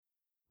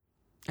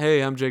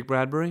Hey, I'm Jake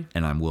Bradbury.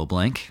 And I'm Will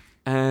Blank.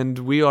 And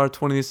we are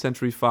 20th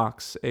Century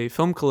Fox, a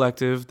film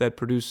collective that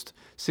produced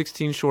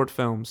 16 short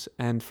films.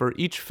 And for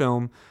each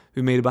film,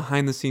 we made a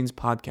behind-the-scenes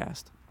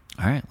podcast.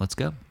 All right, let's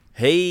go.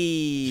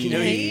 Hey!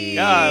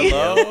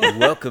 Hello.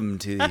 Welcome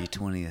to the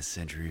 20th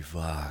Century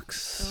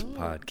Fox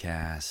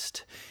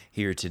podcast.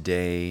 Here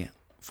today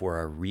for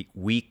our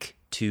week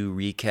 2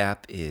 recap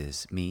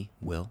is me,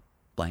 Will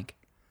Blank.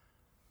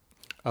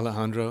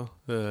 Alejandro,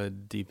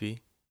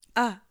 DP.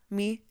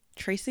 Me,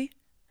 Tracy.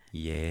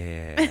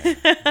 Yeah. Can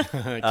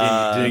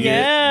you dig it?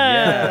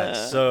 Yeah.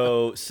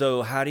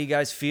 So how do you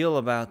guys feel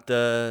about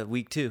the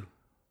week 2?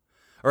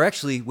 Or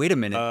actually, wait a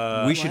minute.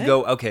 We should What?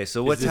 go. Okay,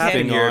 so what's this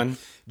happening thing here? on?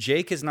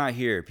 Jake is not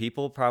here.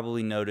 People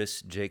probably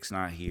notice Jake's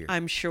not here.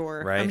 I'm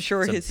sure. Right? I'm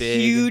sure It's a his big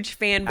huge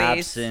fan base.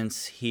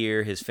 Absence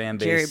here. His fan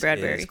base Jerry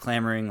Bradbury. is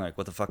clamoring like,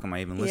 what the fuck am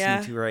I even listening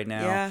Yeah, to right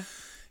now? yeah.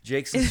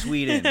 Jake's in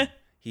Sweden.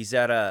 He's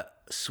at a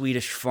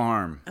Swedish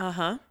farm.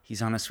 Uh-huh.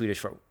 He's on a Swedish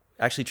farm.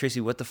 Actually, Tracy,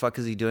 what the fuck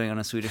is he doing on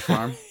a Swedish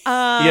farm? You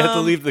have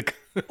to leave the.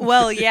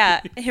 Well, yeah.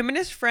 Him and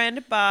his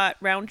friend bought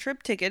round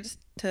trip tickets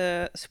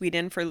to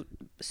Sweden for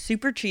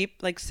super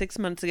cheap, like 6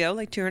 months ago,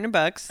 like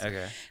 $200.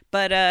 Okay.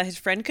 But his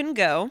friend couldn't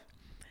go,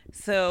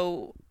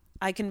 so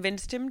I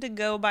convinced him to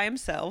go by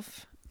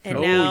himself. And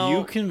Oh, now,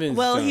 you convinced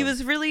Well, he him.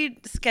 was really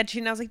sketchy,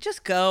 and I was like,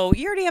 "Just go.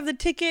 You already have the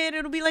ticket.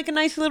 It'll be like a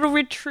nice little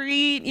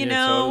retreat, you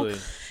know." Totally.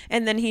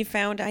 And then he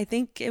found, I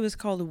think it was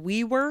called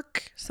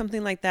WeWork,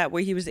 something like that,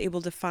 where he was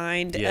able to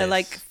find a Yes.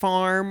 like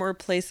farm or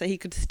place that he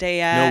could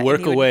stay at. No, work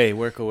and he would- away.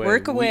 Work away.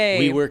 Work away.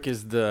 WeWork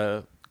is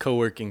the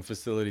co-working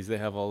facilities they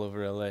have all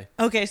over LA.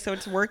 Okay, so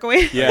it's work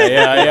away.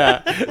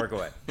 Yeah. Work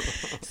away.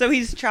 So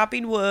he's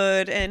chopping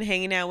wood and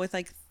hanging out with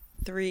like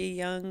 3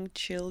 young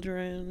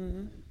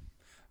children.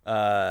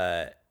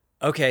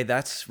 Okay,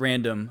 that's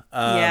random.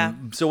 Yeah.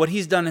 So what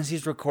he's done is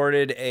he's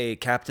recorded a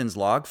captain's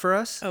log for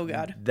us. Oh,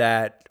 God.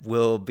 That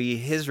will be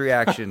his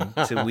reaction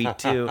to week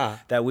 2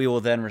 that we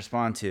will then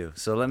respond to.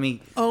 So let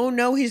me. Oh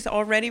no, he's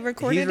already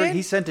recorded it.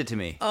 He sent it to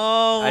me.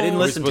 Oh, I didn't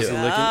We're listen to supposed it.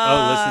 to listen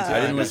to it. I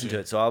didn't listen to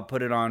it, so I'll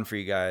put it on for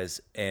you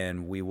guys,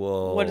 and we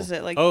will. What is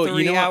it like? Oh,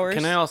 3 you know hours?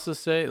 what? Can I also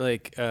say,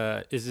 like,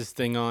 is this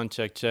thing on?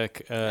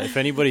 Check. If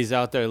anybody's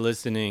out there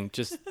listening,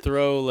 just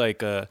throw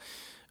like a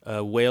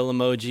whale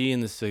emoji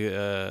in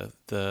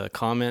the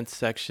comments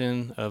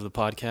section of the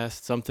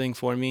podcast. Something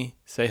for me.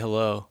 Say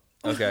hello.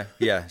 Okay,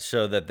 yeah,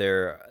 show that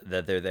they're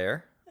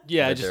there.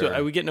 Yeah,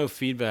 That we get no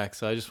feedback,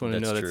 so I just want to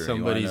That's know true. that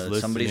You wanna somebody's know that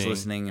listening. Somebody's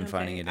listening and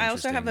finding it I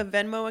interesting. also have a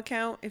Venmo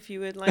account if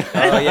you would like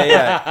Oh that.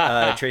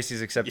 yeah.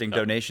 Tracy's accepting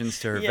donations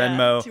to her Yeah,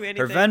 Venmo. to Her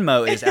anything.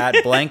 Venmo is at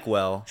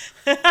Blankwell.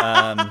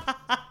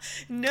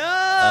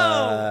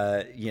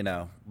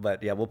 No.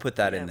 But yeah, we'll put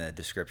that in the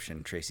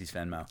description. Tracy's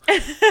Venmo.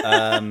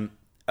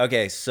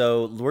 Okay,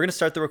 so we're gonna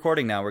start the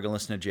recording now. We're gonna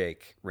listen to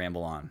Jake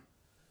ramble on.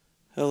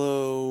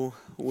 Hello,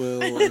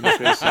 Will and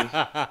Tracy.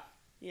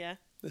 Yeah.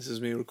 This is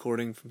me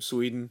recording from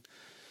Sweden.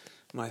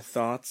 My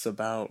thoughts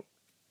about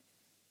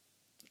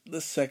the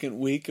second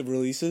week of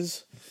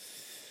releases.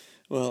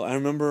 Well, I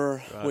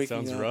remember Wow, it waking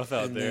sounds up rough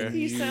out and there. then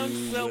He you,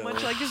 sounds so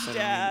much like his sent me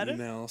dad. an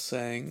email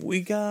saying, "We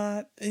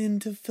got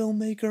into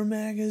Filmmaker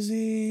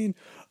magazine.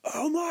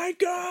 Oh my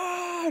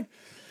god!"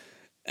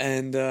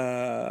 And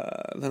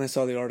then I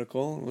saw the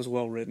article. It was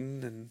well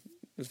written and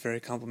it was very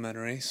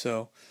complimentary.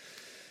 So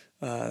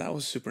that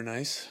was super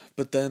nice.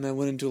 But then I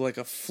went into like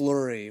a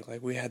flurry.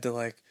 Like we had to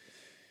like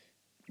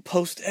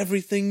post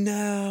everything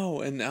now,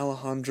 and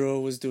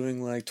Alejandro was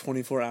doing like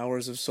 24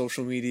 hours of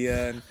social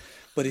media,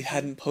 but he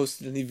hadn't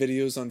posted any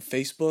videos on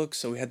Facebook,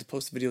 so we had to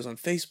post the videos on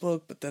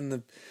Facebook. But then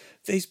the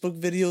Facebook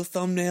video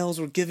thumbnails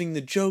were giving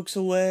the jokes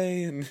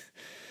away, and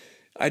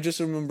I just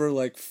remember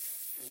like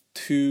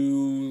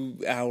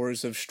 2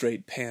 hours of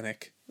straight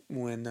panic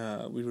when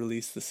we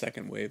released the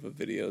second wave of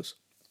videos.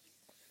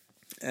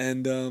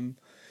 And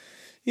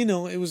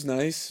it was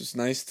nice. It was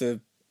nice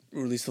to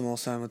release them all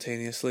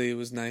simultaneously. It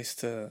was nice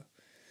to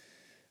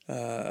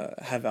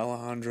have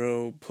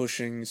Alejandro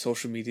pushing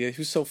social media.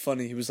 He was so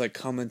funny. He was like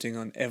commenting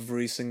on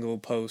every single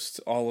post,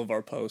 all of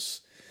our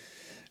posts,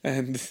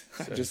 and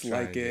I just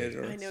like it.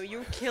 Or, I know you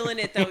were killing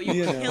it though.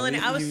 You were killing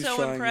it. I was he so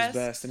trying impressed.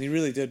 his best, and he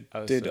really did I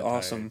was did so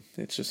awesome.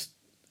 It's just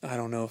I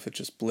don't know if it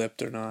just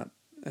blipped or not,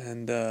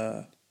 and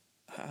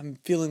I'm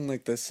feeling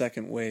like the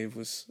second wave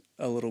was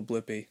a little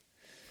blippy.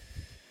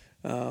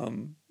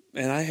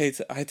 And I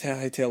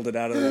hightailed it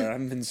out of there.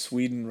 I'm in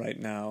Sweden right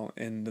now,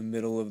 in the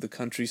middle of the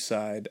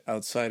countryside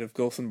outside of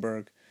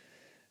Gothenburg,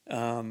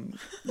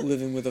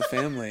 living with a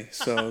family.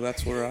 So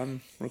that's where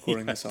I'm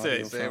recording this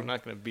audio Say I'm from.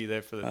 not going to be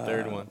there for the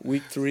third one.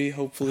 Week 3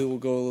 hopefully will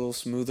go a little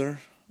smoother,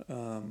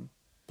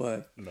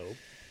 but Nope.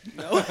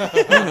 I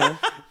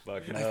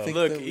think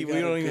Look, that we got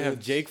a don't even have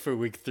good- Jake for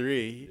week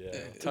 3.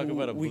 Talk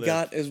about a we blip.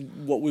 got is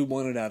what we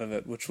wanted out of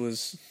it, which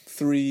was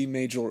 3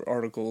 major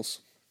articles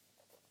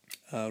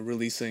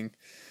releasing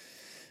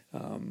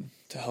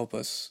to help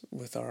us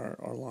with our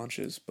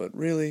launches. But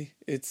really,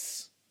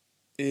 it's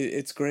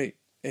great.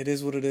 It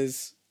is what it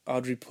is.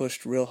 Audrey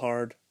pushed real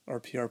hard, our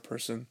PR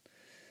person,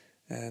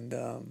 and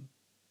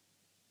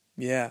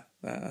yeah,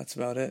 that's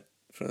about it.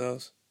 for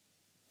those.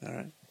 All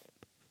right.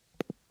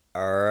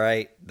 All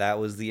right, that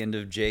was the end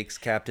of Jake's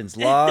captain's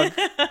log.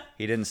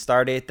 He didn't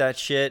start that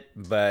shit,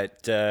 but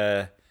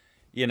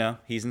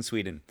he's in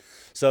Sweden.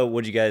 So,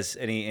 would you guys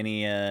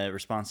any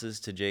responses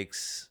to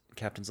Jake's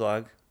captain's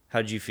log?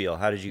 How did you feel?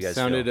 How did you guys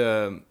feel?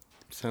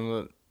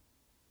 Sounded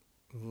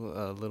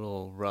a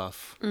little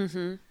rough.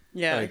 Mm-hmm.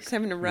 Yeah, Like, he's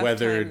having a rough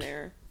weathered. time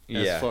there.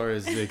 Yeah. As far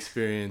as the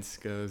experience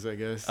goes, I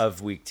guess.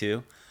 Of week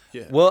 2.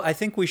 Yeah. Well, I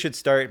think we should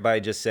start by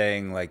just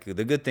saying like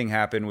the good thing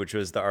happened, which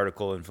was the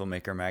article in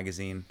Filmmaker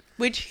magazine.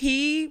 Which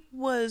he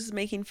was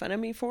making fun of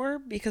me for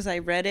because I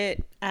read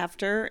it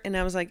after and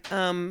I was like,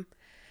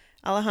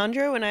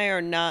 Alejandro and I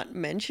are not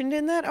mentioned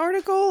in that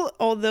article,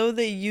 although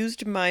they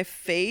used my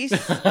face.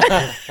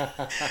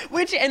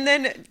 Which, and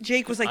then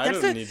Jake was like,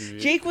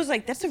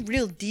 that's a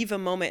real diva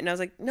moment. And I was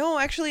like, no,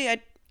 actually,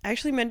 I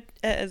actually meant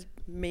as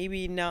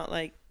maybe not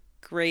like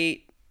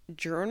great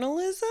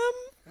journalism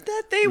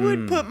that they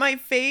would put my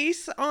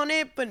face on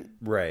it, but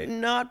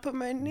not put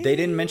my name. They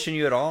didn't mention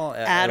you at all?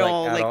 At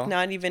all.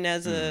 Not even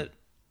as a...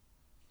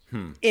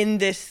 in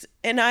this.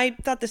 And I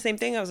thought the same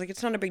thing. I was like,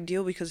 it's not a big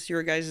deal because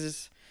your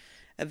guys'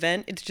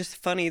 event. It's just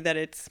funny that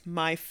it's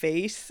my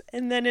face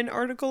and then an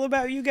article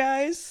about you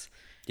guys.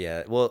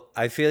 Yeah, well,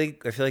 I feel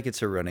like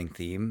it's a running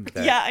theme.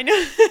 That yeah, I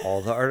know.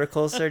 all the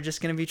articles are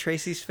just going to be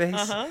Tracy's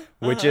face,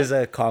 which is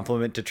a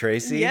compliment to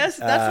Tracy. Yes,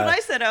 that's what I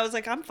said. I was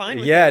like, I'm fine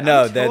with yeah, it.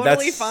 no, I'm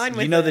totally that's fine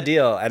with the it.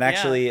 deal. And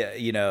actually,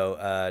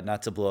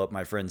 not to blow up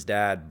my friend's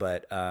dad,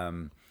 but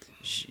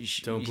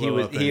Don't blow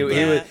up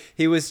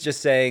he was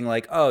just saying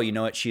like, oh, you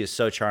know what? She is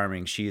so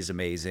charming. She is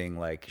amazing.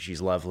 Like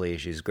she's lovely.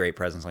 She's a great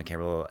presence on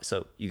camera. Blah, blah, blah.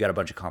 So you got a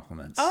bunch of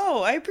compliments.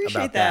 Oh, I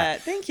appreciate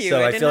that. Thank you. So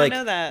I I did feel not like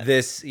know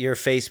that. your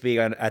face being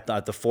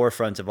at the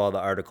forefront of all the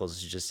articles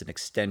is just an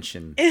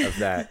extension of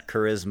that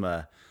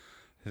charisma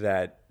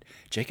that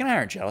Jake and I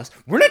aren't jealous.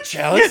 We're not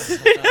jealous.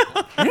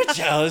 We're not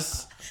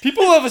jealous.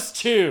 People love us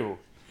too.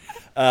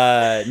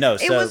 No,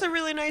 it was a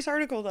really nice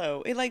article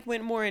though. It like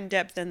went more in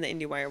depth than the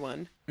IndieWire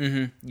one.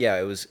 Mm-hmm. Yeah,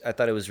 it was. I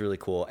thought it was really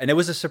cool, and it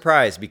was a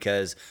surprise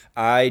because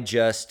I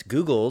just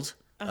Googled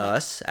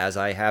us, as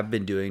I have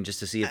been doing, just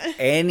to see if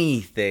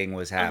anything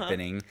was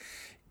happening,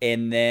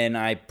 and then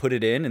I put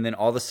it in, and then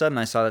all of a sudden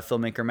I saw that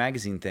Filmmaker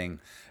magazine thing,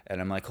 and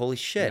I'm like, holy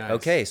shit! Nice.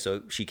 Okay,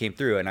 so she came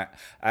through, and I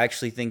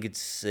actually think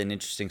it's an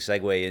interesting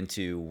segue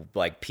into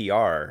like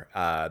PR.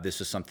 This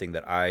was something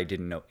that I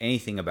didn't know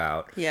anything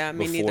about Yeah,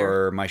 me before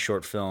neither. my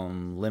short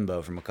film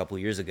Limbo from a couple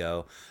years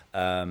ago,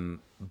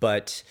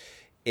 but.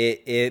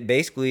 It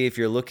basically, if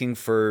you're looking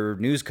for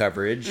news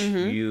coverage,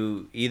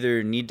 you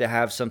either need to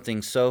have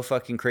something so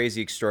fucking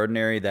crazy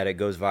extraordinary that it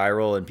goes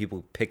viral and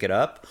people pick it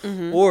up,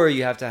 or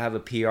you have to have a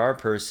PR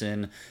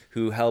person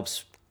who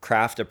helps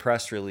craft a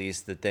press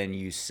release that then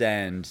you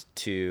send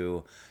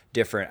to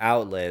different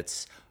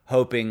outlets,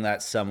 hoping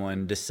that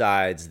someone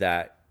decides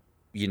that,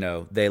 you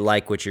know, they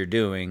like what you're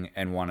doing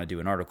and want to do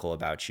an article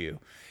about you.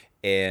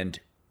 And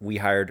we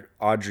hired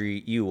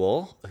Audrey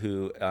Ewell,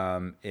 who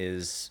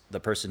is the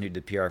person who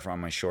did PR for On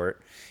My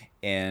Short,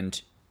 and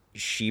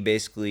she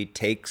basically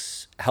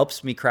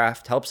helps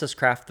us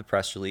craft the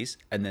press release,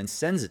 and then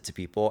sends it to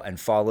people and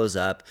follows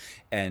up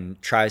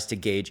and tries to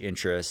gauge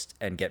interest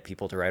and get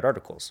people to write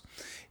articles.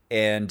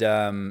 And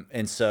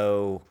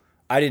so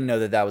I didn't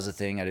know that was a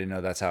thing. I didn't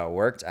know that's how it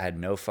worked. I had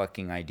no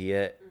fucking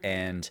idea.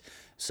 And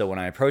so when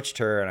I approached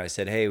her and I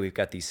said, hey, we've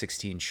got these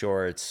 16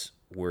 shorts,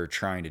 we're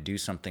trying to do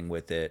something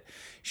with it,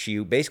 she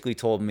basically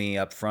told me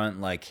up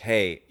front, like,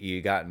 hey,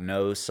 you got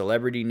no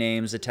celebrity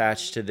names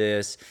attached to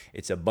this.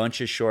 It's a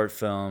bunch of short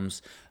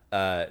films.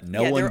 No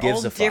one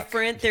gives a fuck.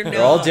 Different.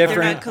 They're all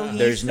different. They're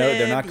not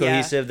They're not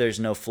cohesive. Yeah. There's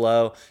no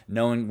flow.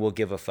 No one will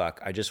give a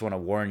fuck. I just want to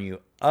warn you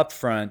up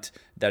front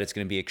that it's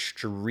going to be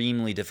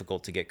extremely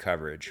difficult to get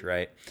coverage,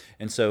 right?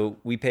 And so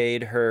we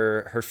paid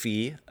her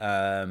fee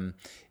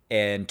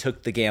and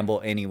took the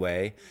gamble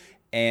anyway.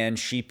 And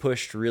she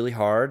pushed really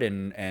hard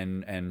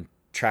and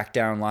tracked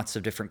down lots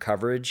of different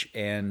coverage.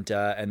 And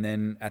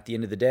then at the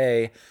end of the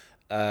day,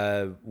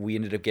 we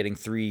ended up getting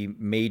 3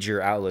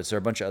 major outlets. There are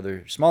a bunch of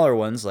other smaller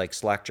ones like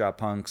Slackjaw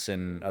Punks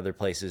and other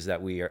places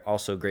that we are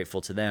also grateful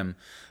to them.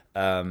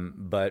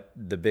 But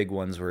the big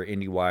ones were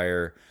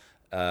IndieWire,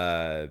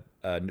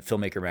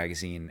 Filmmaker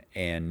Magazine,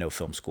 and No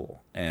Film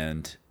School.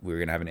 And we were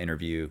going to have an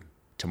interview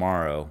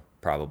tomorrow,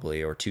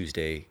 probably, or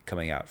Tuesday,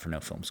 coming out for No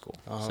Film School.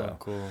 Oh, so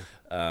cool.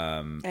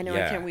 I know.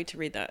 I can't wait to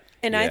read that.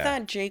 And I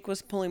thought Jake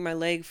was pulling my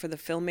leg for the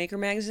Filmmaker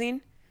magazine.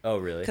 Oh,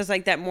 really? Because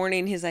like that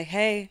morning, he's like,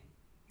 "Hey,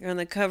 you're on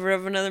the cover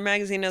of another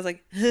magazine." I was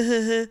like,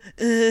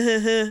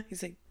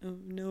 he's like, "Oh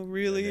no,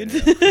 really?" No.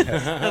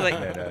 I was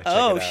like, check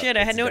 "Oh it out. shit!"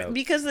 I had It's no dope.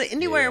 because the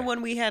IndieWire Yeah.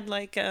 one we had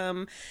like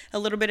a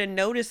little bit of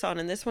notice on,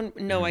 and this one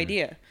no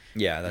idea.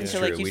 Yeah, that's And so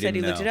true. like you We said,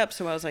 he didn't looked know. it up,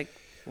 so I was like,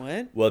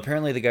 "What?" Well,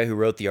 apparently the guy who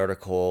wrote the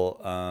article,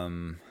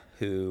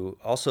 who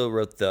also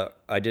wrote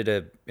I did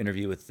an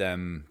interview with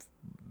them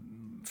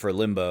for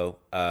Limbo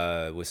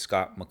with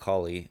Scott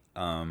McCauley.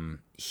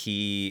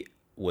 He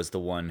was the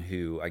one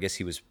who, I guess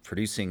he was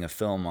producing a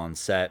film on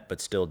set, but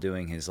still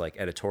doing his like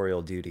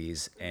editorial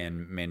duties,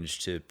 and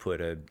managed to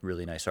put a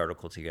really nice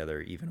article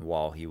together even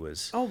while he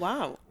was Oh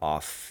wow.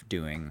 off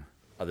doing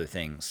other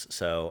things.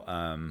 So,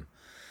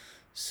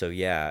 so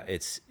yeah,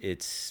 it's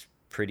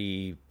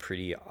pretty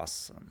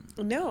awesome.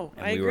 No,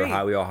 And I we agree.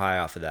 were we all high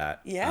off of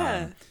that.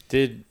 Yeah.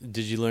 Did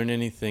you learn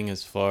anything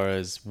as far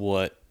as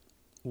what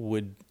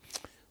would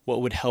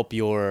help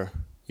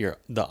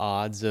the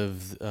odds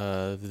of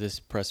this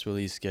press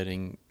release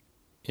getting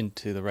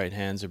into the right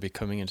hands or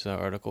becoming into the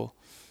article?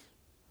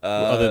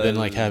 Other than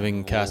like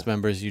having cast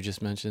members you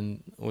just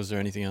mentioned, was there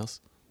anything else?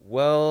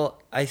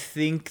 Well, I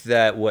think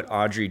that what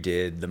Audrey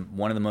did,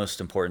 one of the most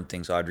important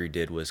things Audrey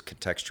did was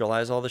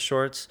contextualize all the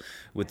shorts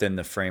within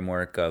the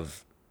framework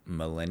of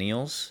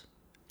millennials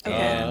Okay.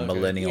 and Okay.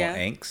 millennial Yeah.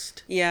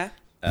 angst. Yeah.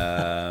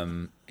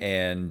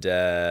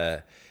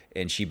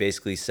 And she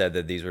basically said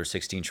that these were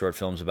 16 short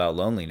films about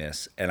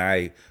loneliness, and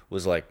I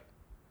was like,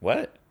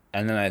 "What?"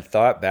 And then I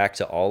thought back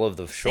to all of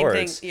the Same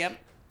shorts. thing.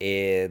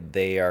 Yep.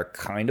 They are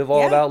kind of all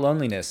Yeah. about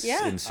loneliness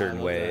Yeah. in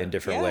certain way, in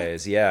different Yeah.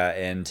 ways. Yeah,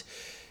 and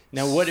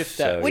Now, what if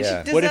that? So, Which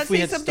yeah. does What that if we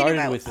say had something started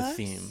about with a us?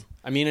 theme?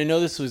 I mean, I know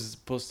this was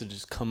supposed to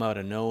just come out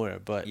of nowhere,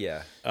 but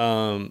yeah.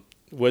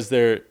 was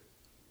there?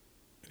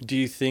 Do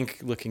you think,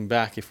 looking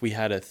back, if we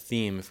had a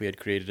theme, if we had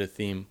created a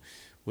theme,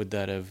 would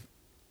that have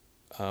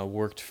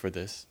worked for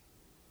this?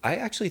 I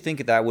actually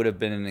think that would have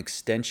been an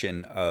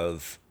extension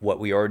of what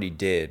we already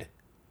did,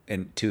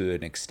 and to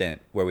an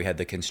extent where we had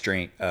the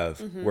constraint of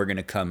Mm-hmm. we're going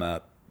to come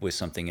up with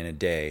something in a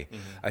day.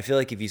 I feel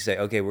like if you say,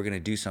 okay, we're going to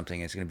do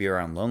something, it's going to be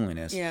around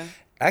loneliness. Yeah.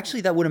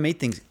 Actually, that would have made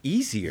things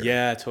easier.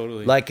 Yeah,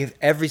 totally. Like if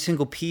every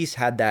single piece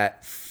had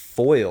that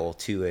foil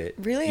to it.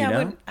 Really, you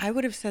know? I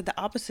would have said the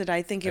opposite.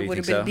 I think Oh, it you would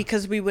have think been so?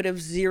 because we would have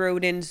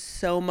zeroed in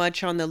so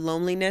much on the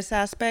loneliness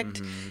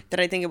aspect Mm-hmm. that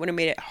I think it would have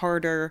made it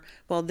harder.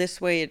 Well,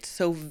 this way it's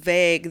so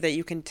vague that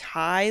you can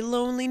tie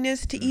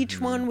loneliness to each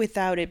Mm-hmm. one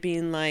without it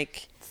being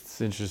like,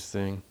 It's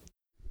interesting.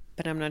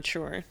 but I'm not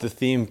sure. The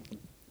theme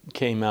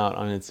came out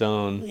on its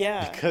own.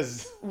 Yeah.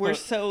 Because We're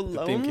so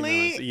the theme came out on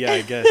lonely. its- yeah,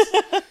 I guess.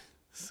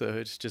 So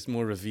it's just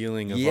more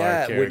revealing of our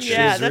Yeah, characters. which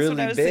Yeah, is that's what I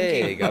really was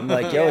big. thinking. I'm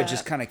like, yo, Yeah. it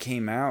just kind of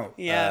came out.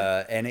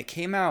 Yeah. And it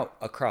came out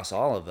across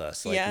all of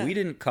us. Like, Yeah. we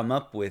didn't come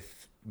up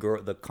with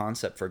the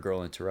concept for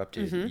Girl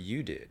Interrupted. Mm-hmm.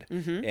 You did.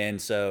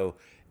 And so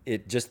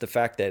it just the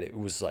fact that it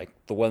was like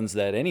the ones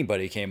that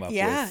anybody came up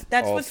Yeah, with.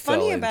 that's all what's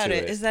funny fell about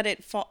into it is that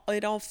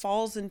it all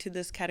falls into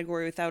this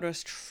category without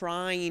us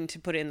trying to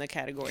put it in the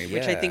category,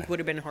 which I think Yeah. would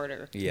have been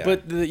harder. Yeah.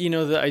 But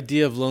the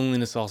idea of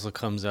loneliness also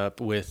comes up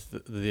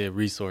with the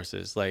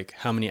resources, like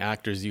how many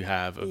actors you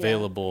have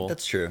available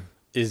that's true.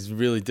 is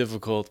really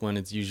difficult when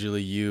it's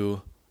usually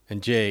you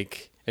and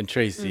Jake and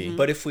Tracy. Mm-hmm.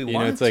 But if we You know,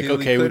 wanted it's like, to,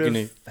 okay, we we're could gonna-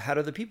 have had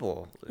other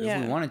people. Yeah.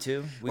 If we wanted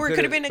to. Or it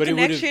could have been a but it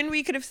would've- connection.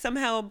 We could have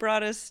somehow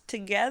brought us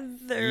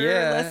together,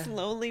 Yeah. less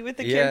lonely with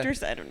the Yeah.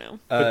 characters. I don't know.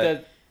 But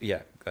that, Yeah,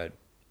 go ahead.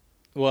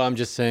 well, I'm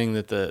just saying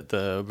that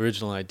the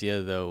original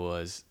idea though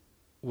was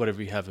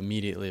whatever you have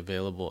immediately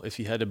available. If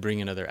you had to bring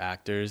in other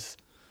actors,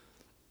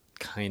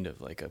 kind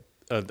of like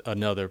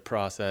another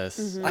process.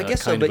 Mm-hmm. I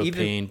guess so, kind but of a even,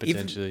 pain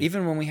potentially.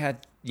 even when we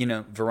had,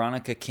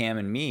 Veronica, Cam,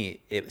 and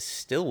me, it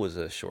still was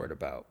a short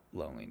about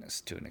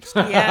loneliness to an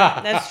extent.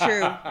 Yeah, that's true.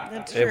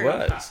 That's true. It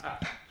was.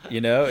 It I'm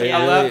really,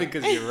 laughing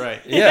because you're right.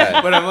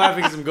 Yeah. But I'm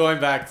laughing because I'm going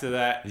back to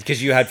that.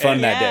 because you had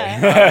fun that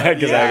Yeah. day.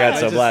 Because I got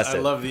so blasted. I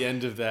love the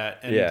end of that.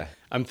 And Yeah.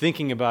 I'm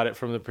thinking about it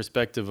from the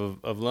perspective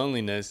of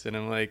loneliness, and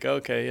I'm like,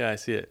 okay, yeah, I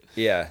see it.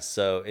 Yeah,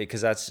 so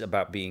because that's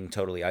about being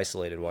totally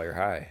isolated while you're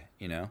high.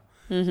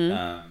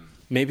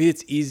 Maybe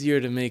it's easier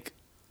to make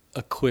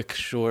a quick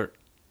short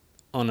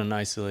on an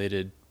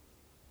isolated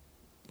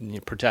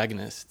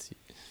protagonist.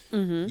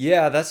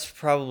 Yeah, that's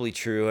probably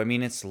true. I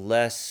mean, it's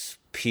less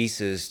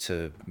pieces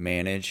to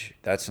manage.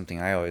 That's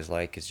something I always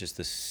like. It's just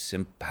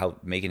the how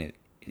making it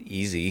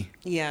easy.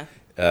 Yeah.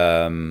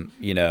 Can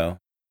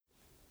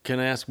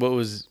I ask what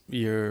was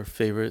your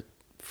favorite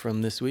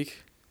from this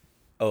week?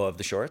 Oh, of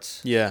the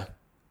shorts? Yeah.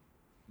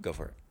 Go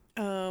for it.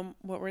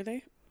 What were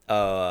they?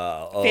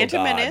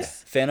 Phantom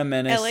Menace, Phantom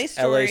Menace,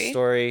 LA LA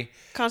Story,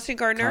 Constant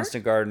Gardner.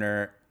 Constant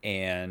Gardner,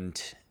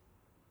 and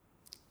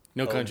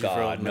No Country for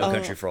God, Old No Men.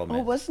 Country for Old Men.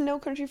 Oh, was No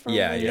Country for Old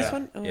Yeah, Men yeah, this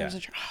one? Oh, yeah. I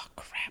wasn't sure. Oh,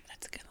 crap.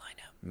 That's a good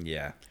lineup.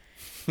 Yeah.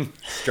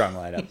 Strong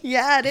lineup.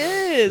 Yeah, it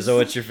is. So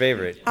what's your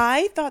favorite?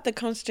 I thought the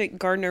Constant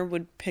Gardner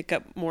would pick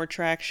up more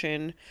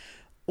traction,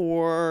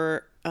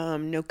 or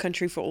No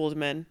Country for Old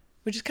Men,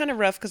 which is kind of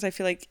rough because I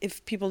feel like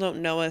if people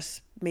don't know us,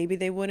 maybe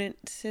they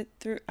wouldn't sit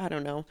through. I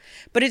don't know.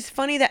 But it's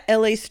funny that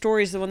LA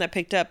Story is the one that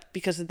picked up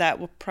because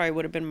that probably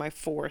would have been my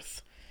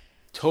fourth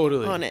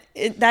Totally. on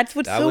it. That's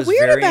what's That so was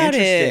weird very about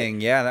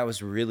interesting. it. Yeah, that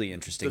was really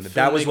interesting. The But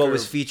that was what filmmaker-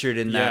 was featured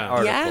in that Yeah.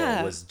 article.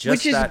 Yeah, Was just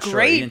which is that short. You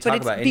great, didn't but talk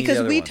it's about any of the because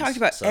other we ones, talked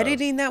about so-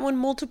 editing that one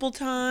multiple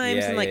times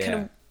Yeah, and like yeah, kind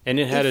yeah. of And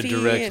it had a iffy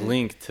direct and-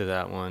 link to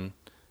that one,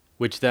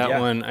 which that Yeah.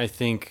 one I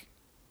think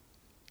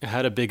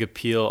had a big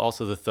appeal.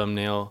 Also, the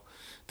thumbnail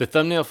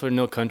for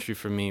No Country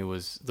for me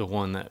was the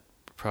one that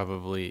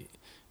probably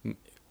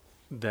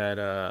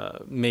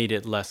made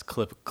it less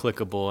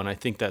clickable, and I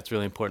think that's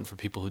really important for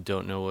people who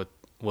don't know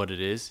what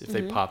it is if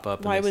they pop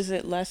up. Why was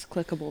it less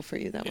clickable for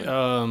you that way?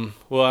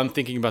 Well, I'm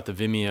thinking about the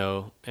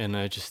Vimeo, and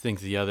I just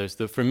think the others.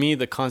 For me,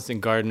 the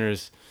Constant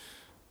Gardeners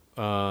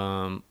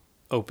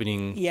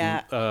opening,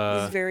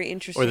 it's very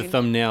interesting. or the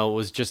thumbnail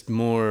was just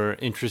more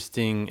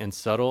interesting and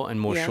subtle and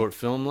more short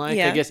film like.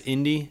 I guess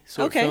indie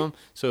short film,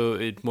 so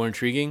it's more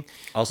intriguing.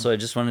 Also, I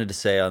just wanted to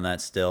say on that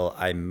still,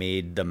 I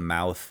made the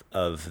mouth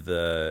of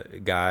the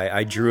guy.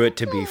 I drew it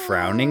to be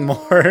frowning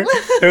more.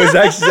 It was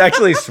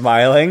actually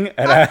smiling,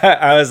 and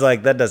I was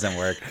like, that doesn't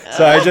work.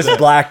 So I just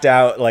blacked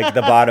out like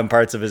the bottom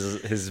parts of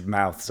his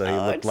mouth, so he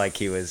looked like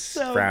he was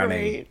so frowning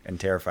great. and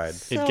terrified.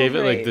 It gave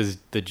it like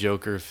the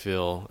Joker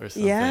feel or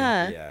something.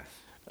 Yeah.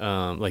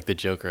 Like the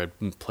Joker,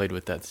 I played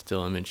with that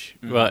still image,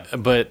 but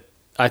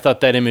I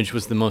thought that image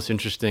was the most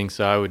interesting,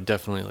 so I would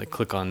definitely like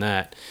click on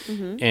that.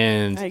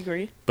 And I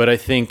agree. But I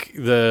think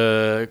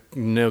the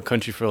No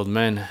Country for Old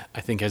Men,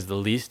 I think, has the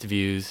least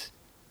views,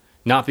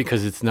 not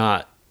because it's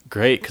not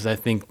great, because I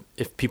think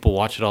if people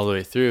watch it all the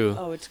way through,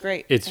 Oh, it's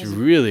great. it's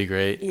really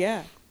great.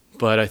 Yeah.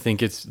 But I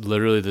think it's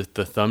literally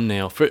the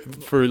thumbnail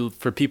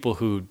for people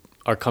who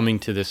are coming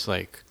to this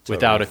like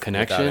without a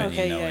connection. Without any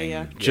Okay, knowing.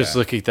 yeah. Just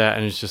look at that,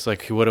 and it's just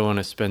like, what do I want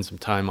to spend some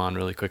time on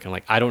really quick? And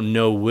like, I don't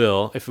know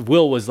Will. If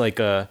Will was like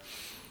a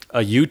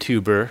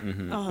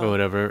YouTuber or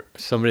whatever,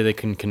 somebody they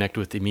can connect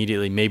with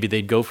immediately, maybe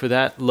they'd go for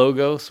that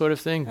logo sort of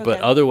thing. But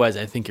Okay. otherwise,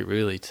 I think it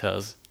really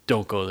tells,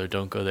 don't go there,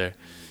 don't go there.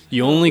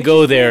 You only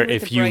go there with the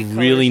if you bright colors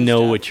really and know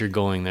stuff. what you're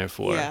going there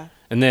for. Yeah.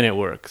 And then it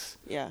works.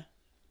 Yeah.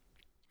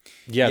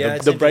 Yeah, Yeah,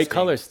 it's the bright interesting.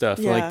 color stuff,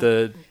 Yeah. like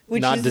the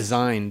Which not is-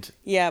 designed.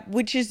 Yeah,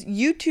 which is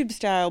YouTube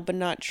style, but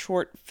not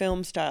short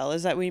film style.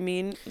 Is that what you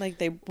mean? Like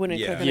they wouldn't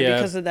Yeah. click on it Yeah,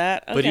 because of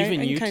that? But Okay,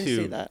 even I can kind of see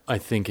YouTube, that. I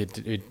think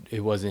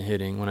it wasn't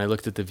hitting. When I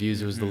looked at the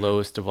views, it was the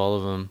lowest of all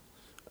of them.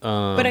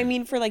 But I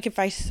mean, for like if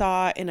I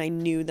saw and I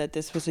knew that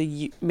this was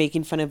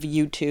making fun of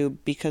YouTube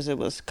because it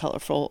was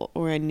colorful,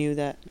 or I knew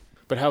that.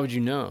 But how would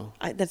you know?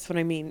 That's what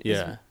I mean.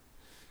 Yeah,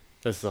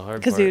 that's the hard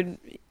Because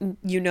part.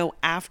 you know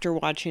after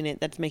watching it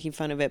that's making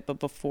fun of it, but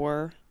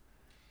before,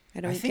 I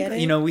don't I think get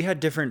it. we had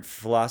different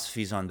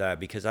philosophies on that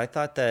because I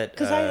thought that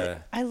Because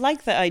I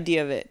like the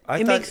idea of it. I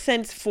It thought- makes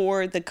sense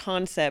for the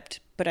concept,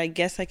 but I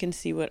guess I can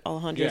see what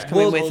Alejandro is Yeah.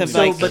 coming well, with. Of so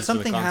like, but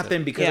something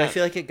happened because I Yeah.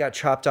 feel like it got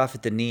chopped off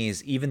at the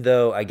knees. Even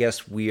though I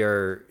guess we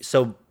are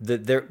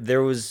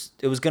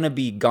it was gonna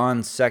be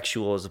gone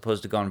sexual as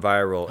opposed to gone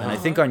viral, and I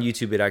think on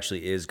YouTube it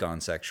actually is gone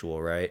sexual,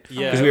 right?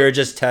 Yeah. because we were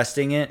just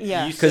testing it.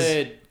 Yeah. You 'Cause-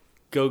 said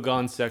go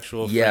gone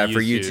sexual. Yeah, for for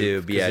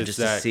YouTube, YouTube, yeah, 'cause it's just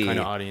to that see. kind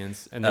of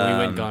audience, and then we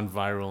went gone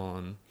viral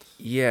and.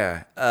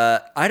 Yeah.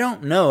 I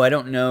don't know.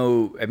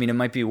 I mean, it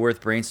might be worth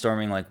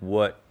brainstorming like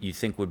what you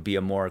think would be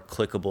a more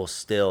clickable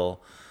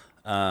still,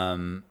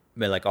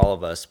 but like all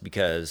of us,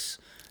 because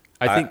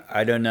I think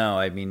I don't know.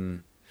 I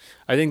mean,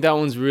 I think that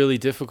one's really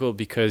difficult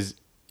because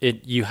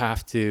you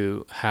have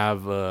to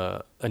have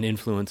an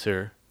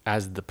influencer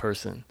as the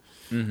person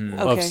of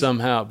Okay.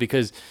 somehow,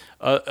 because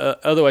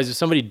otherwise if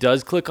somebody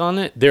does click on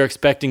it, they're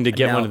expecting to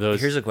get now, one of those.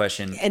 Here's a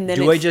question. And then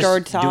do it I just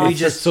starts do off- we It's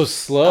just so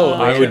slow. Wait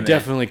I a would minute.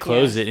 definitely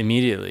close Yeah. it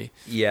immediately.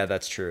 Yeah,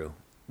 that's true.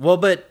 Well,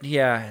 but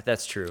yeah,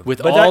 that's true.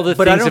 With but all the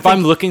but I things, don't if I'm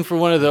think- looking for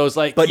one of those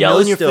like But yell no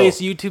in your still.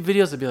 face YouTube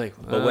videos, I'd be like,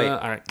 But wait,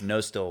 all right.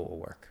 no still will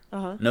work.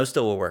 No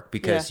still will work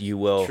because Yeah. you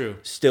will True.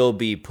 still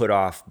be put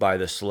off by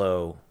the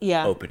slow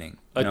Yeah. opening.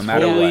 A No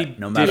matter totally what.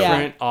 No matter what.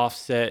 different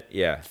offset.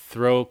 Yeah.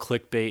 Throw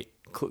clickbait,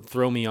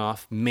 throw me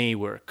off may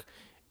work.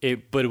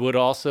 But it would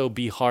also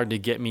be hard to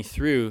get me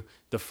through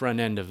the front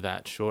end of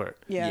that short.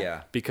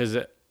 yeah. Because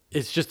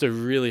it's just a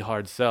really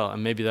hard sell,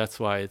 and maybe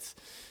that's why it's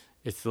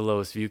the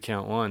lowest view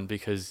count one,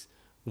 because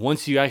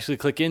once you actually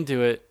click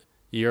into it,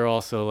 you're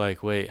also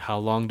like, wait, how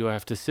long do I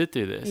have to sit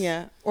through this?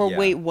 Yeah. Or Yeah.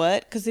 wait,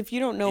 what? Because if you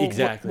don't know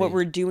Exactly. what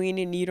we're doing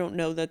and you don't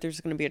know that there's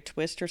going to be a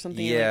twist or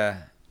something, you're like, Yeah.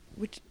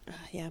 which,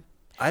 yeah.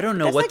 I don't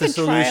know That's what like the a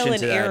solution trial and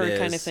to that error is.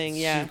 kind of thing.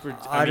 Yeah.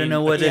 I don't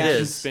know what it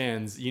attention is.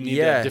 Spans. You need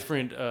Yeah. a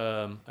different.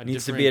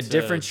 Needs to be a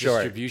different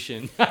short.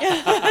 distribution.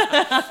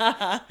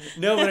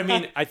 No, but I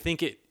mean, I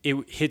think it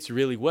hits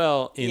really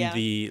well in Yeah.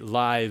 the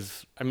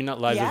live. I mean,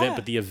 not live Yeah. event,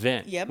 but the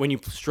event. Yep. When you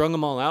strung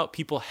them all out,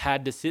 people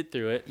had to sit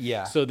through it.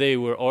 Yeah. So they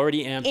were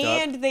already amped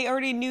up. And they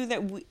already knew that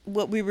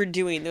what we were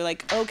doing. They're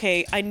like,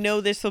 okay, I know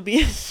this will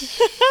be.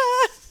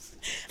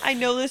 I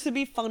know this would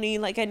be funny.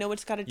 Like I know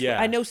it's got to. Yeah.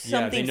 I know Yeah, they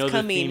something's know the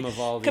coming. theme of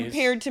all these.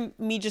 Compared to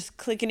me just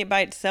clicking it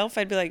by itself,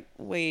 I'd be like,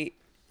 wait,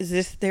 is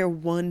this their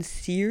one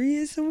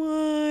serious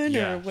one,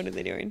 Yeah. or what are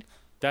they doing?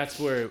 That's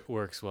where it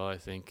works well, I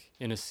think,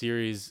 in a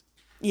series.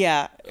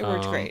 Yeah, it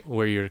works great.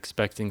 Where you're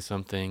expecting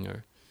something,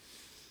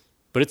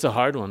 but it's a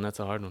hard one. That's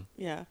a hard one.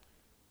 Yeah.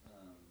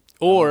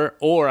 Or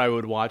I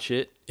would watch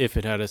it if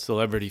it had a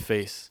celebrity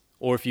face,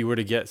 or if you were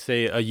to get,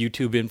 say, a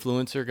YouTube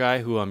influencer guy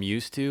who I'm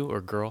used to,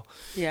 or girl,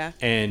 Yeah.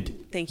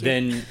 and Thank you.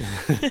 then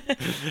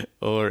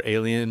or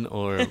alien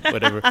or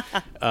whatever,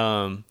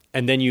 and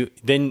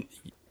then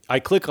I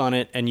click on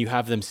it and you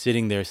have them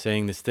sitting there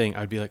saying this thing,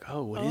 I'd be like,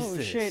 oh, what is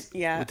this? Shit.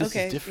 Yeah. Well, this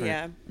okay. is different.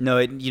 Yeah. No,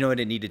 you know what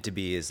it needed to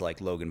be is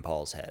like Logan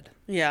Paul's head.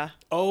 Yeah.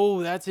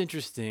 Oh, that's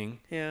interesting.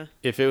 Yeah.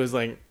 If it was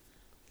like,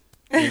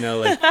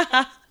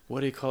 like, what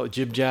do you call it?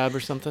 Jib jab or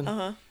something?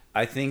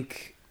 I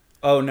think.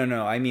 Oh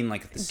no! I mean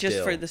like the still.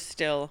 Just for the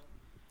still.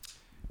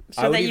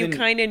 I So would that you even-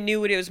 kind of knew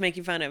what it was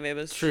making fun of. It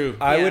was True.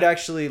 I would Yeah.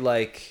 actually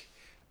like.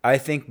 I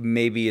think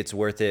maybe it's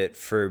worth it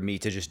for me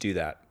to just do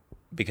that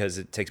because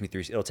it'll take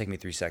me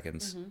 3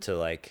 seconds to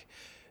like,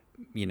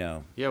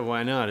 Yeah,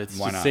 why not? It's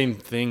Why the not? same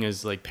thing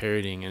as like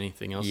parodying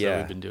anything else that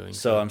we've been doing.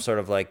 So I'm sort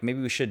of like, maybe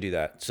we should do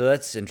that. So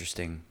that's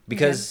interesting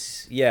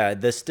because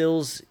the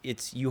stills,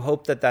 you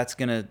hope that that's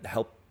gonna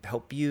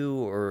help you,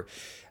 or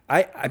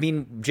I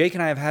mean, Jake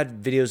and I have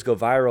had videos go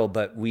viral,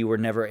 but we were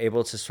never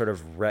able to sort of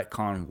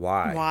retcon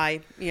why. Why?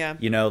 Yeah.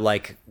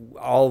 Like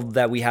all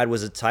that we had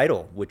was a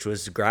title, which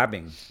was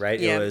grabbing, right?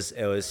 Yeah.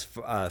 It was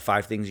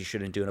 5 things you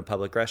shouldn't do in a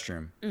public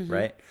restroom,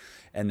 right?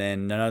 And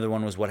then another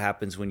one was what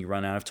happens when you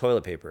run out of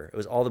toilet paper. It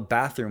was all the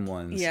bathroom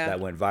ones Yeah. that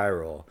went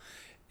viral.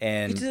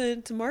 And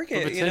It's a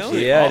market, But you know?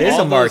 potentially, Yeah, it is a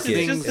those market.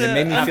 things And it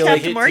made me have feel to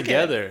like- hit market.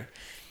 together.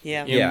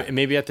 Yeah. You know, Yeah.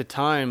 maybe at the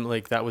time,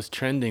 like that was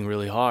trending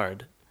really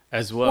hard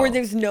as well. Or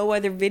there's no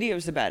other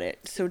videos about it.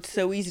 So it's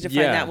so easy to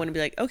find Yeah. that one and be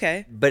like,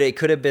 okay. but it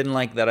could have been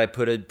like that I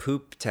put a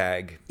poop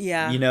tag.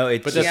 Yeah.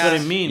 It's But that's Yeah.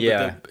 what I mean.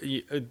 Yeah.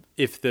 But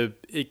if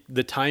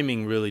the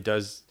timing really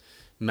does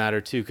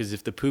matter too, because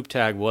if the poop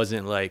tag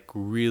wasn't like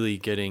really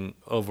getting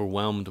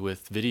overwhelmed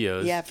with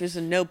videos, Yeah, if there's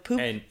a no poop,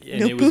 and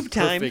no it was poop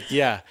time. perfect,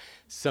 yeah,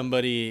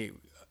 somebody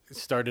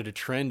started a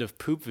trend of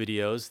poop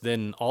videos,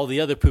 then all the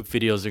other poop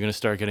videos are going to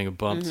start getting a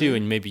bump Mm-hmm. too,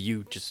 and maybe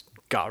you just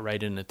got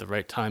right in at the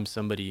right time.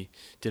 Somebody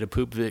did a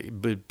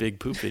big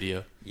poop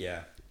video.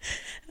 Yeah.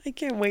 I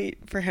can't wait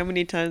for how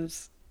many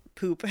times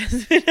poop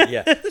has been.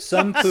 Yeah.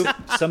 Some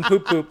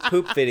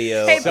poop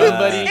video. Hey, poop,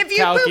 Somebody if you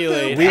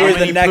calculate poop, We how were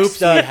many the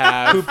poops next we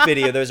have. poop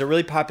video. There was a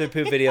really popular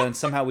poop video, and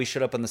somehow we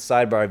showed up on the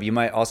sidebar of you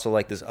might also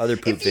like this other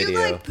poop If you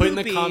video. like Put in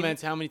the poopy.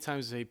 comments how many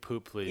times say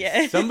poop, please.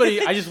 Yeah.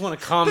 Somebody, I just want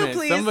to comment.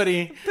 please.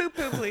 Somebody Poop,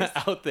 please.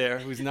 out there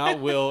who's not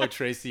Will or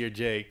Tracy or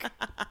Jake,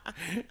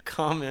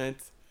 comment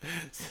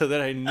so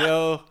that I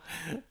know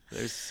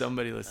there's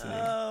somebody listening.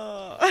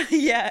 Oh,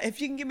 yeah.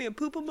 If you can give me a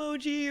poop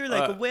emoji or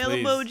like a whale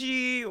please.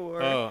 emoji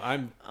or Oh,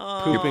 I'm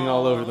pooping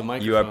all over the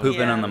microphone. You are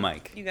pooping Yeah. on the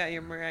mic. You got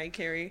your Mariah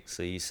Carey.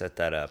 So you set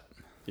that up,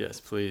 Yes,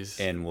 please.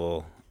 and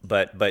we'll.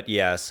 But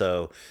yeah.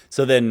 So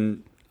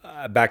then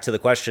back to the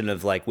question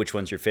of like which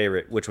one's your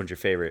favorite? Which one's your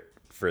favorite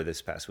for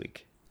this past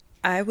week?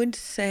 I would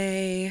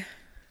say,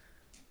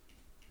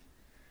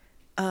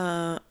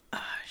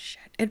 shit.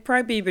 It'd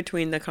probably be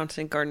between the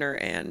Constant Gardener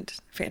and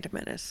Phantom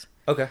Menace.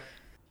 Okay.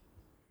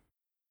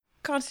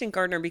 Constant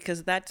Gardener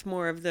because that's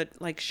more of the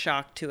like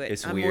shock to it.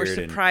 It's I'm more weird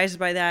and- surprised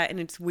by that, and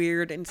it's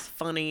weird and it's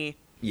funny.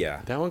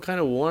 Yeah. That one kind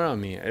of wore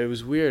on me. It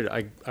was weird.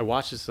 I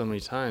watched it so many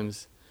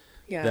times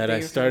Yeah, that I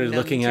you're started numb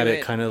looking to at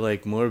it kind of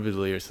like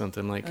morbidly or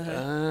something. Like,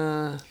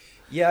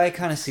 Yeah, I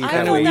kind of see I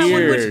that. thought that one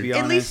weird. would to be at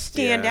least honest.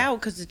 stand Yeah. out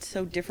because it's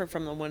so different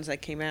from the ones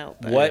that came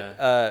out. But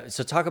What?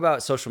 So talk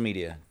about social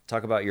media.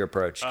 Talk about your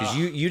approach because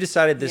you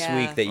decided this Yeah.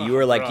 week that you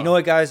were like, you know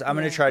what, guys, I'm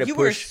gonna try to You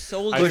were a push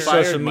soldier. push I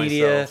fired social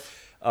media. myself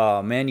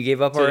Oh man, you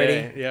gave up already.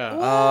 today. Yeah.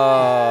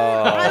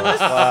 I was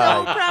so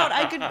fuck. proud.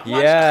 I could watch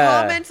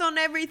Yeah. comments on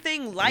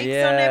everything, likes on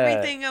Yeah.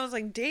 everything. I was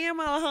like, damn,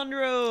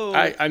 Alejandro.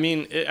 I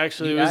mean, it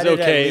actually You was added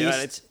okay. At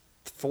least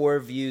 4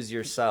 views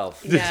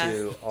yourself Yeah.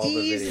 to all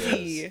Easy. the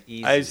videos.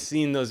 Easy. I've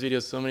seen those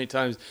videos so many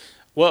times.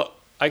 Well,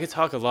 I could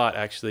talk a lot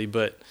actually,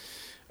 but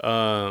the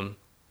I mean,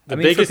 for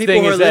biggest people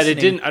thing who are is that it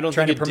listening, didn't. I don't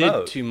trying think to it did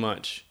promote. too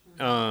much.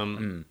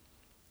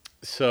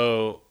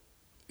 So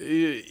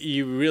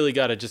you really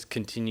got to just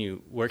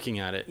continue working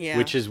at it, Yeah.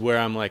 which is where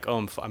I'm like,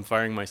 oh, I'm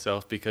firing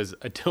myself because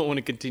I don't want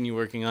to continue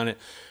working on it.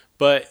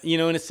 But in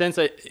a sense,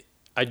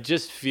 I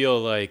just feel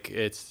like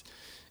it's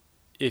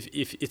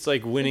if it's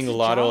like winning It's a a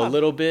lotto a job.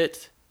 little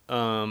bit.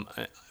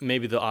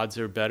 Maybe the odds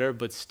are better,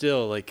 but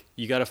still, like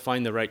you got to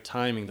find the right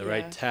timing, the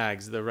right Yeah.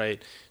 tags, the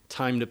right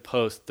time to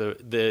post,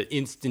 the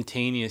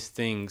instantaneous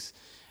things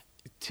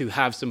to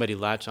have somebody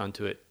latch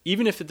onto it.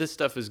 Even if this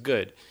stuff is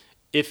good,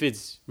 if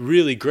it's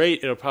really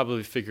great, it'll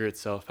probably figure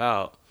itself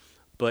out.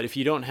 But if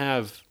you don't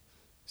have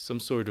some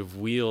sort of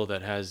wheel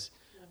that has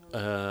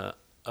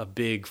a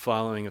big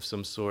following of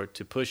some sort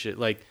to push it,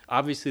 like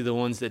obviously the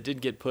ones that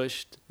did get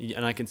pushed,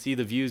 and I can see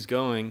the views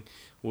going,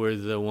 were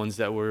the ones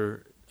that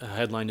were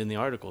headlined in the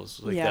articles.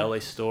 Like Yeah. the LA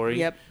Story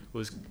Yep.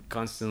 was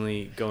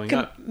constantly going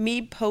up.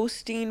 Me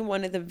posting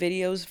one of the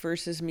videos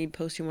versus me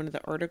posting one of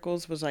the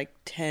articles was like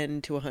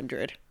 10 to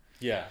 100.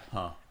 Yeah.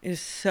 It's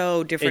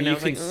so different. And you I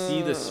was can like,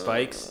 see the "Ugh."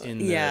 spikes in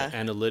the Yeah.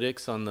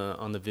 analytics on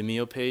the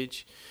Vimeo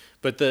page.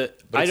 But But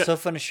it's so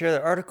fun to share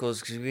the articles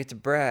because we get to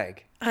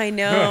brag. I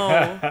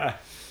know.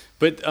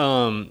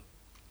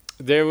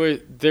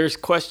 there's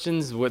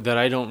questions that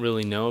I don't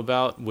really know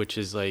about, which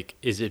is like,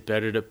 is it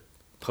better to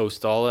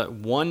post all at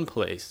one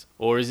place,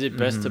 or is it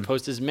best to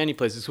post as many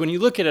places? When you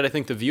look at it, I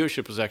think the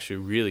viewership was actually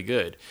really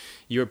good.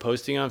 You were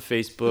posting on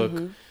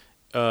Facebook,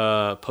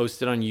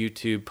 posted on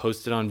YouTube,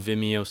 posted on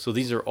Vimeo. So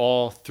these are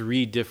all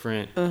 3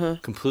 different,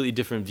 completely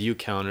different view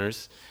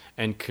counters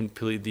and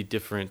completely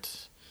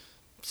different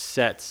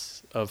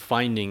sets of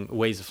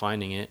ways of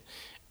finding it.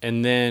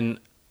 And then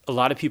a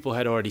lot of people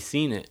had already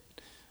seen it,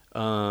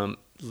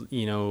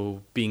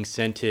 being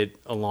sent it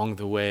along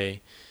the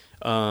way.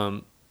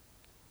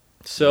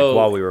 So Like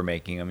while we were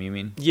making them, you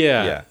mean?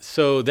 yeah.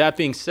 So that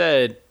being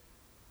said,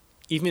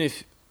 even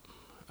if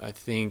I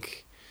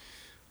think,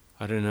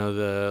 I don't know,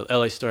 the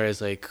LA Story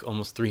has like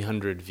almost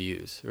 300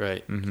 views,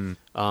 right?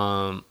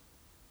 Mm-hmm.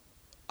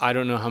 I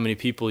don't know how many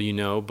people you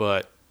know,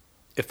 but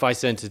if I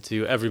sent it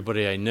to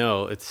everybody I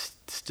know, it's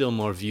still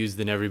more views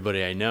than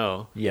everybody I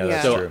know. Yeah,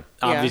 that's So true.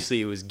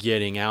 obviously it was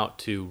getting out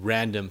to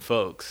random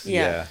folks,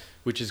 Yeah.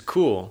 which is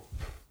cool.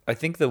 I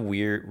think the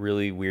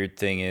really weird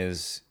thing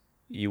is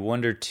you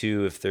wonder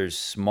too if there's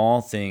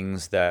small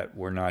things that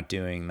we're not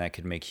doing that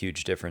could make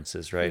huge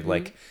differences, right?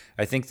 Like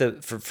I think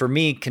that for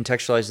me,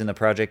 contextualizing the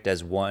project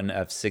as one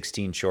of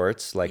 16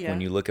 shorts, like when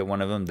Yeah. you look at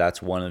one of them,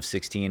 that's one of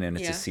 16 and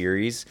it's Yeah. a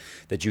series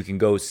that you can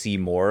go see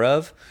more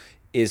of,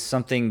 is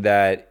something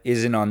that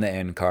isn't on the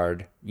end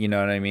card. You know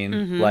what I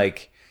mean?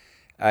 Like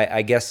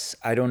I guess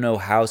I don't know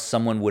how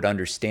someone would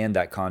understand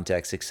that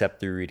context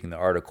except through reading the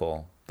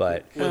article.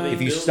 But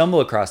if you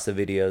stumble across the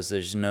videos,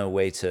 there's no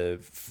way to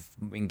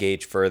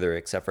engage further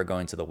except for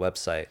going to the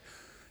website.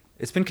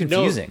 It's been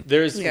confusing. No,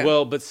 there's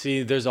Yeah. but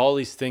see, there's all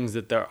these things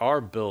that there are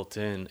built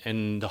in,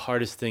 and the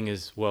hardest thing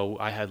is,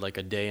 I had like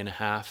a day and a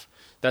half.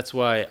 That's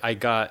why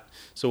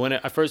so when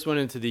I first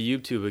went into the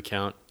YouTube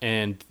account,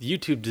 and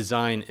YouTube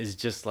design is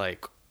just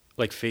like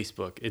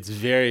Facebook. It's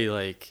very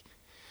like,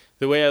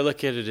 the way I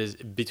look at it is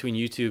between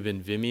YouTube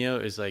and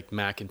Vimeo is like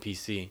Mac and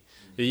PC.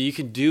 You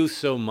can do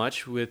so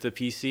much with a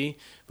PC,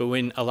 but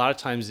when a lot of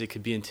times it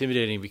could be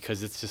intimidating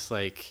because it's just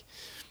like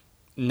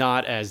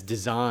not as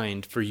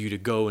designed for you to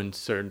go in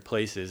certain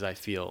places, I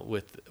feel,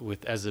 with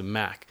as a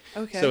Mac.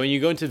 Okay. So when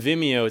you go into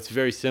Vimeo, it's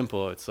very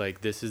simple. It's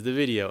like, this is the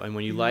video, and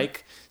when you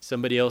like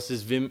somebody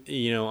else's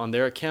on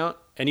their account,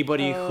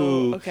 anybody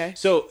who okay.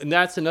 So, and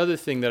that's another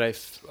thing that I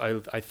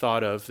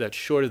thought of, that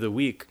short of the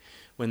week,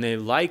 when they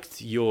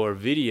liked your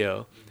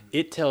video,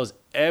 it tells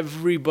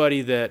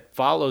everybody that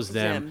follows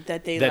them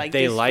that they that liked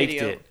they this liked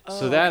video. it. Oh,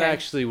 So that okay.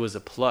 actually was a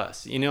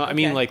plus. I mean,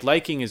 Okay. like,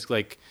 liking is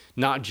like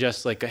not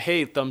just like a,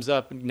 hey, thumbs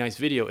up, nice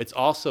video. It's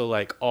also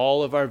like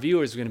all of our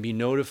viewers are going to be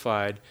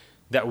notified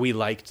that we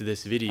liked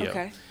this video.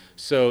 Okay.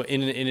 So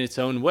in its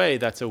own way,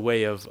 that's a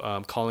way of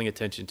calling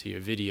attention to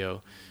your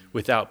video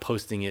without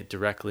posting it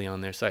directly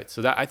on their site.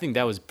 So that, I think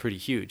that was pretty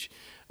huge.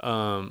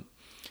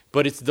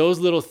 But it's those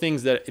little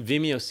things that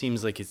Vimeo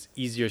seems like it's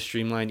easier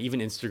streamlined. Even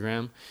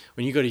Instagram,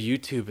 when you go to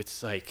YouTube,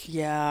 it's like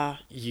Yeah.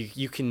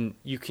 you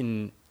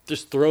can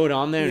just throw it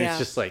on there and Yeah. it's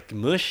just like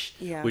mush,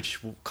 Yeah. which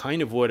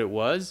kind of what it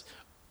was.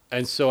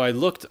 And so I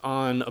looked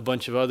on a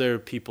bunch of other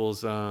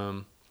people's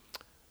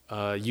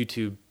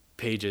YouTube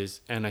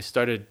pages, and I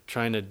started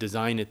trying to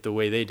design it the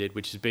way they did,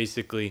 which is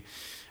basically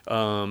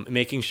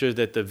making sure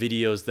that the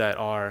videos that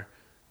are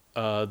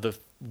the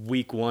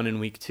week 1 and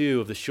week 2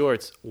 of the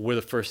shorts were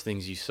the first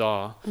things you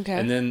saw. Okay.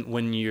 And then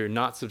when you're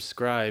not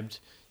subscribed,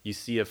 you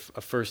see a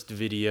first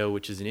video,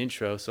 which is an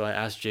intro. So I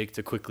asked Jake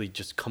to quickly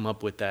just come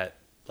up with that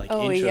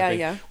intro thing,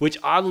 yeah. which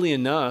oddly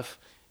enough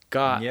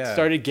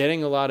started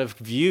getting a lot of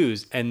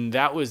views, and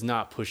that was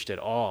not pushed at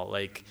all.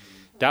 Like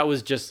that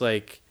was just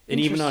like, and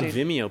even on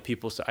Interesting. Vimeo,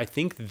 people, so I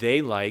think they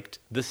liked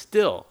the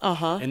still.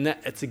 And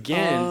that it's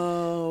again,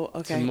 Oh,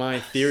 okay. to my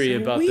theory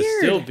So about the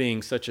still weird.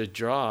 being such a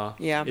draw,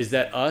 Yeah. is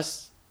that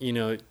us,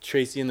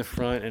 Tracy in the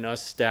front and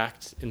us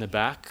stacked in the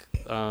back,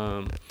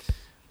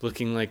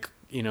 looking like,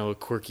 a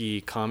quirky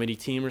comedy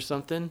team or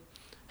something,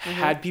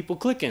 had people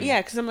clicking.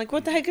 Yeah, because I'm like,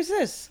 what the heck is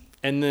this?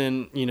 And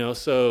then,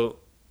 so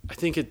I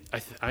think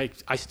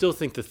I still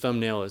think the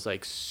thumbnail is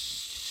like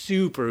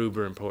super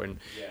uber important.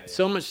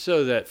 So much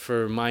so that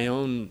for my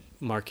own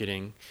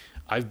marketing,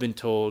 I've been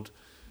told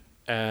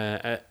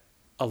a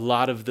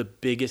lot of the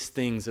biggest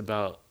things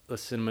about a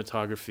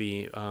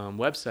cinematography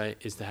website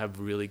is to have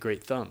really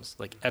great thumbs,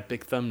 like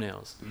epic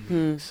thumbnails.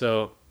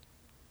 So,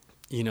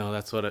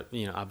 that's what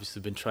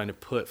obviously been trying to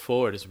put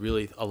forward, is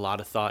really a lot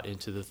of thought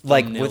into the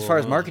Like thumbnail as far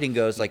as alone. marketing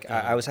goes, like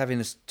I was having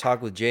this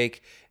talk with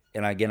Jake,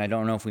 and again, I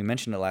don't know if we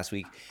mentioned it last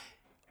week.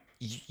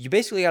 You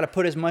basically got to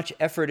put as much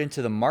effort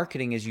into the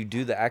marketing as you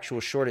do the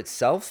actual short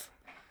itself,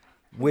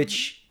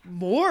 which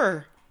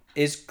More.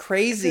 is I feel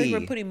crazy.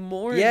 like we're putting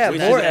more. Yeah, into Which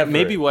that. more is effort.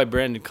 maybe why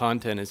branded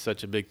content is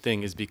such a big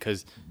thing, is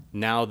because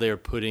now they're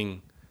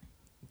putting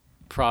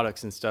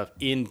products and stuff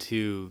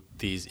into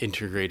these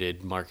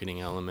integrated marketing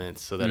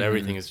elements so that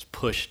everything is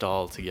pushed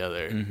all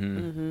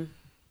together.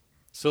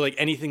 So like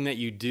anything that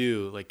you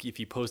do, like if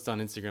you post on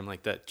Instagram,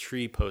 like that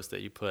tree post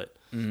that you put,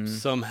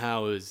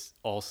 somehow is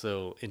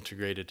also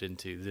integrated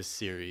into this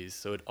series.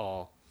 So it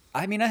all,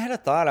 I mean, I had a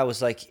thought. I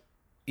was like,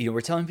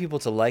 we're telling people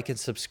to like and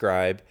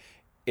subscribe,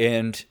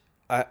 and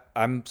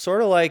I'm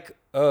sort of like,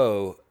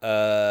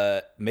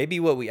 maybe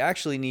what we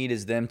actually need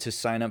is them to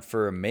sign up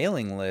for a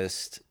mailing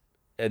list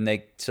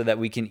so that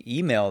we can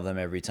email them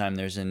every time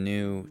there's a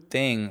new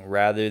thing,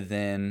 rather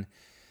than,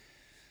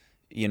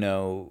 you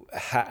know,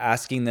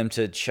 asking them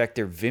to check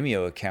their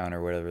Vimeo account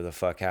or whatever the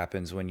fuck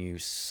happens when you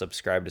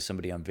subscribe to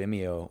somebody on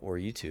Vimeo or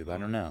YouTube. I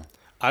don't know.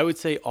 I would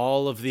say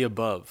all of the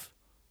above,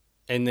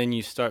 and then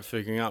you start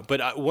figuring out.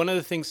 But one of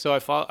the things, so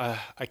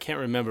I can't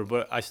remember,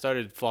 but I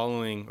started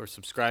following or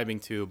subscribing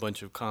to a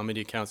bunch of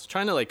comedy accounts,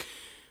 trying to like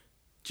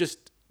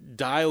just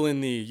dial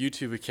in the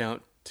YouTube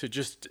account to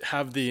just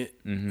have the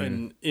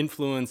an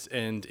influence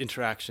and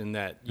interaction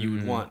that you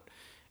would want.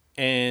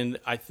 And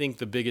I think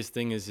the biggest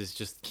thing is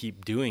just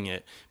keep doing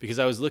it, because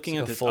I was looking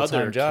at A this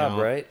full-time other job,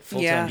 account, right?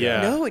 Full-time Yeah. job.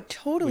 Yeah. No, it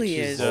totally which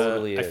is.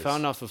 Totally I is.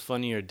 found off of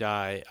Funny or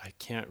Die. I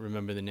can't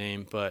remember the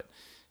name, but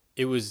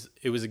it was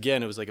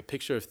like a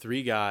picture of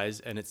three guys,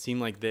 and it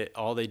seemed like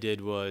all they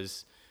did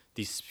was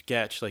these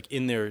sketch, like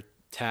in their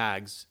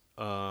tags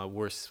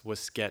was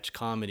sketch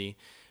comedy,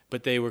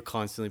 but they were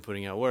constantly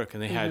putting out work,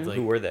 and they had like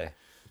Who were they?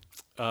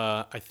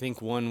 I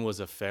think one was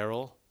a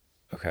feral.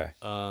 Okay.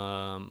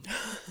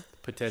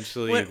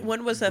 Potentially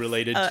One was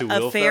related to a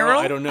Will Ferrell. feral?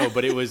 I don't know,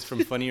 but it was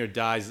from Funny or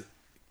Die's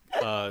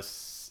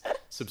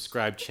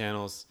subscribed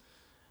channels.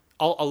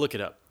 I'll look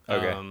it up.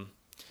 Okay.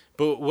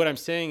 But what I'm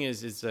saying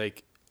is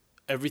like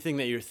everything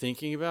that you're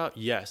thinking about.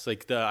 Yes,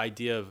 like the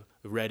idea of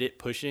Reddit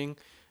pushing.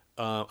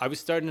 I was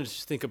starting to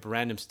just think of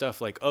random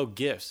stuff like, oh,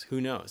 GIFs.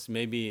 Who knows?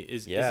 Maybe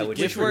is it which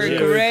GIF is or Were really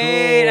GIF?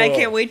 great. I cool.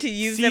 can't wait to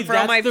use See, them for all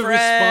that's my the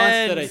friends.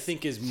 response that I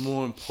think is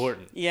more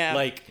important. Yeah.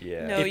 Like,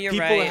 Yeah. No, if you're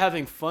people right. are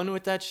having fun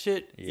with that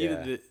shit,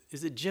 Yeah.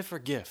 is it GIF or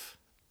GIF?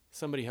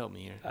 Somebody help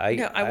me here.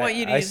 No, I want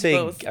you to I use say,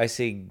 both. I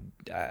say,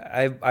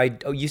 I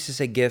used to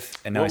say GIF,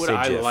 and now What I would say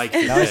I GIF. like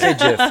to now I say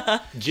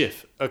GIF,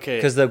 GIF. Okay.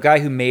 because the guy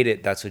who made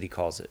it, that's what he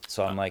calls it.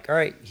 So I'm like, all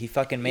right, he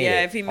fucking made it.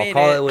 Yeah, if he made I'll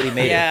call it. it what he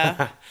made it.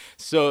 Yeah.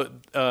 So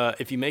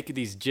if you make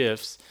these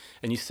GIFs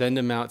and you send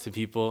them out to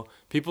people,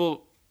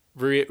 people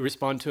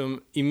respond to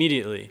them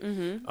immediately.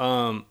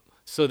 Mm-hmm.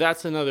 So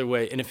that's another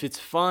way. And if it's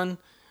fun,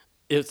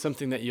 it's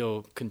something that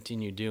you'll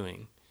continue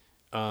doing.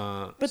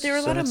 But there are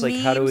a So lot it's of like,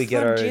 memes, how do we get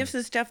fun our- GIFs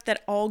and stuff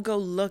that I'll go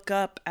look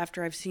up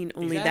after I've seen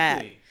only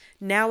Exactly. that.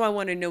 Now I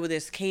want to know where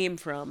this came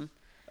from.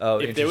 Oh,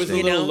 If there was a interesting.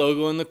 You little know?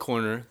 logo in the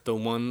corner, the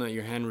one that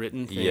your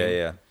handwritten thing,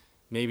 Yeah.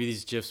 maybe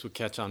these GIFs would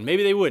catch on.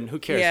 Maybe they wouldn't. Who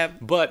cares? Yeah.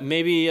 But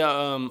maybe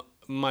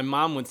my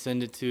mom would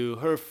send it to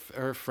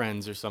her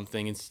friends or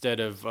something, instead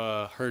of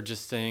her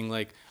just saying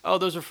like, "Oh,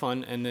 those are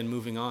fun," and then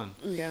moving on.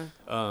 Yeah.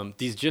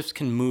 These GIFs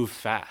can move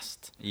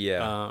fast.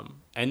 Yeah.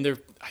 And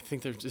I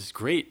think they're just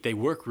great. They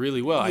work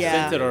really well. Yeah. I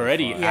sent it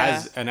already Yeah.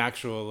 as an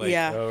actual like.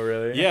 Yeah. Oh,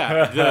 really?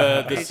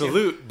 Yeah, the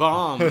salute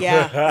bomb.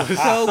 Yeah. So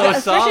so good.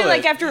 Especially solid.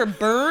 like after a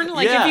burn,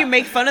 like Yeah. if you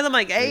make fun of them,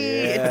 like,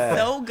 hey, Yeah. it's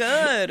so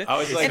good. I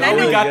was like, And oh, I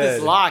know- we got this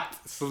Good.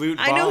 locked. Salute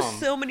bomb. I know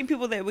so many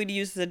people that would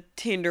use the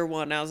Tinder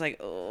one. I was like,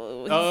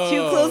 oh, it's Oh,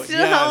 too close to yeah,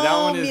 that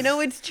home. one is- You know,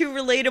 it's too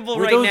relatable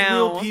Were right those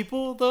now. real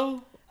people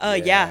though? Yeah.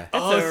 Yeah. That's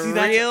Oh, a see,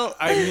 that's real.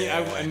 I mean,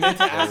 I meant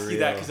to ask you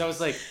that real. because I was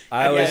like,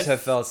 I always guess-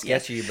 have felt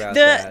sketchy about The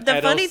that. the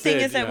At funny El thing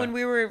Cid, is that yeah. when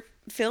we were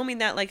filming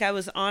that, like I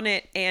was on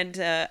it, and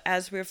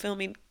as we were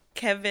filming,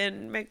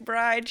 Kevin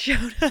McBride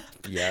showed up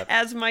Yep.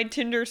 as my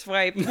Tinder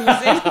swipe. He was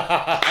in-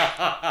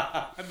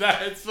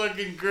 That's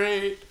fucking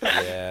great.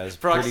 Yeah, it's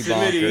Proximity.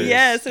 pretty bonkers.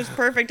 yes, it's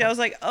perfect. I was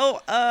like,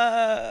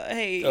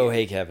 hey, Oh,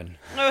 hey, Kevin.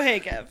 oh hey,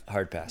 Kev.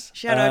 Hard pass.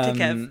 Shout out to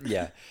Kev.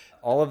 Yeah.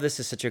 All of this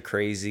is such a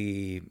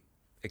crazy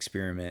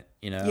experiment,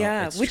 you know?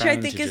 Yeah, It's which I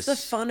trying think to is the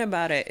just- fun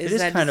about it. Is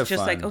is that kind it's of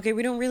just like, fun. okay,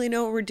 we don't really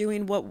know what we're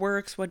doing, what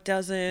works, what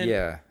doesn't.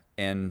 Yeah.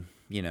 And,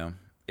 you know,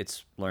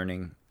 it's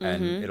learning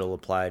and it'll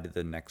apply to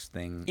the next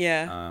thing. Mm-hmm.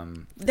 Yeah.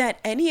 Um, That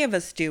any of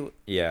us do.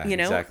 Yeah, You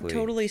know, exactly.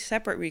 totally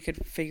separate. We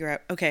could figure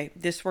out, okay,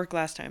 this worked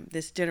last time.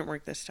 This didn't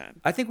work this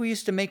time. I think we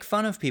used to make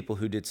fun of people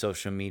who did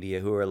social media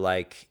who are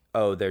like,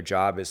 oh, their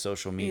job is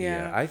social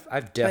media. Yeah.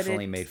 I've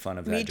definitely made fun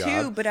of that Me job.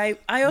 too, but I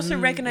also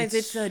recognize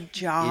it's a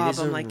job. It is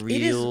I'm a like, it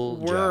is real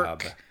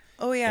work. job.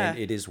 Oh yeah. And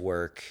it is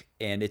work.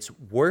 And it's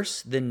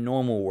worse than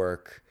normal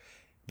work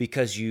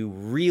because you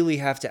really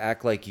have to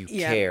act like you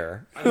Yeah.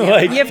 care.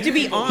 Like, you have to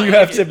be on. You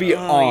have to be Oh,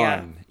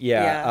 on.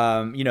 yeah.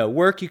 Yeah. You know,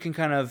 work you can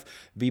kind of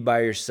be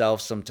by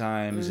yourself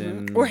sometimes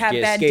and Mm-hmm. Or have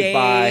bad skate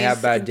by, days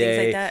have bad and things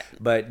like day. that.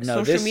 But no,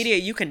 Social this, media,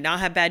 you cannot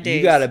have bad days.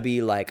 you gotta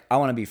be like, I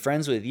want to be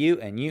friends with you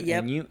and you Yep.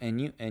 and you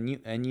and you and you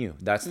and you.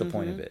 That's the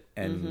point of it,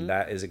 and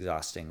that is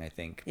exhausting, I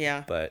think.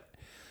 Yeah. But,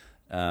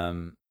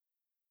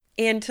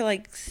 And to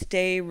like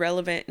stay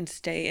relevant and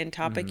stay in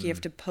topic, you Mm-hmm.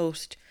 have to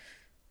post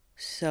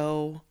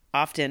so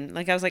often.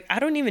 Like I was like, I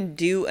don't even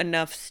do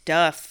enough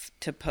stuff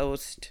to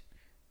post.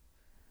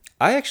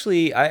 I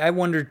actually, I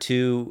wondered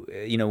too,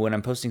 you know, when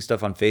I'm posting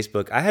stuff on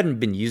Facebook, I hadn't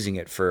been using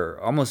it for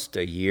almost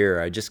a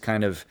year. I just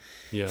kind of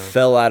Yeah.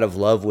 fell out of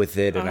love with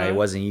it and I Uh-huh.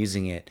 wasn't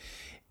using it.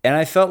 And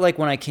I felt like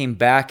when I came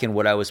back and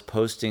what I was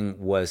posting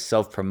was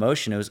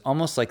self-promotion, it was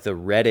almost like the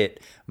Reddit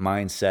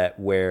mindset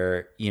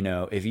where, you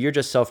know, if you're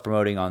just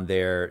self-promoting on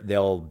there,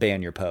 they'll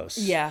ban your posts.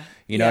 Yeah.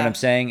 You know what Yeah. I'm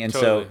saying? And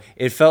Totally. so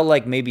it felt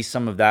like maybe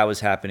some of that was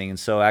happening. And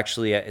so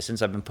actually,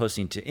 since I've been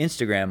posting to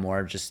Instagram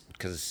more, just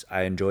because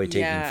I enjoy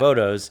taking Yeah.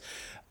 photos,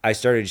 I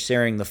started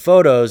sharing the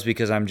photos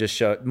because I'm just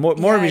more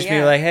Yeah, just being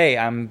yeah. like, hey,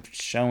 I'm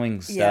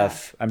showing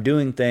stuff. I'm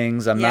doing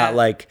things. I'm not Yeah.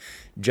 like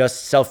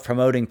just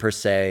self-promoting per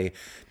se,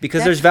 because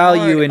That's there's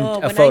value hard. in Oh, a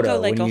when photo. I go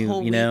like when a you,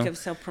 whole you know, week of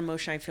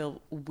self-promotion, I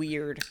feel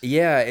weird.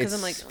 yeah, it 'Cause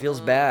I'm like,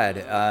 feels bad.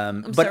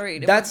 But sorry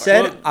to that bombard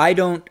said,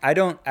 you. I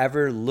don't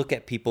ever look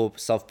at people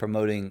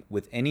self-promoting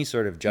with any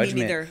sort of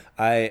judgment. neither.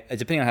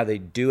 Depending on how they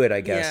do it,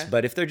 I guess. Yeah.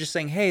 But if they're just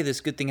saying, "Hey,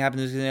 this good thing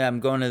happened. This good thing, I'm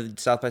going to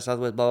South by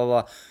Southwest," blah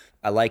blah blah.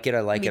 I like it. I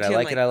like Me it. I too.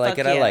 like I'm it. I like, like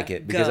it. fuck I yeah. like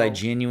it because I Go.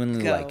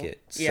 genuinely Go. like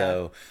it. Yeah.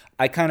 So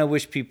I kind of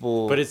wish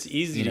people. But it's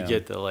easy you to know.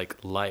 get the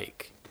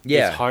like.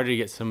 Yeah. It's harder to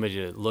get somebody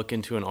to look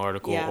into an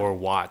article Yeah. or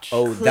watch.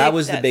 Oh, Click that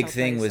was the that big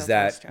self-promoting thing was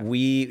self-post that job.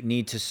 we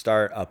need to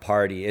start a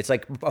party. It's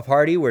like a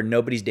party where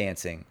nobody's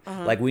dancing.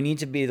 Like we need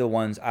to be the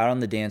ones out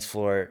on the dance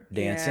floor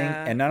dancing. Uh-huh.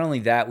 Yeah. And not only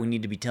that, we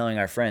need to be telling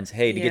our friends,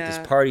 hey, to get Yeah.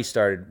 this party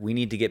started, we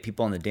need to get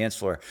people on the dance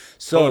floor.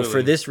 So for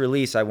Totally. this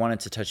release, I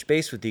wanted to touch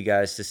base with you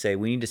guys to say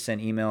we need to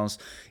send emails,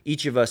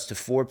 each of us to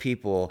 4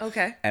 people.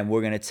 Okay. And we're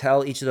going to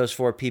tell each of those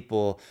 4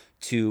 people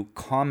to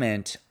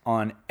comment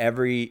on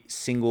every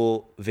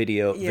single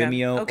video, Yeah.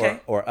 Vimeo Okay.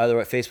 or other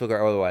Facebook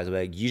or otherwise.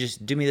 Like, you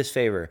just do me this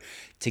favor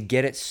to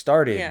get it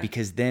started, Yeah.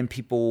 because then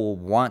people will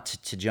want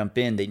to jump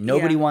in.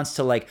 Nobody Yeah. wants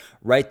to like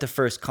write the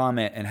first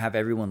comment and have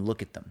everyone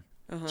look at them.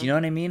 Do you know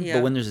what I mean? Yeah.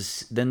 But when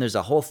then there's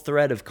a whole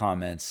thread of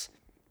comments,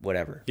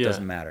 whatever, Yeah.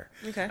 doesn't matter.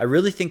 Okay. I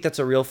really think that's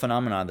a real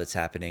phenomenon that's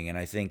happening, and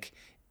I think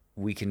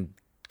we can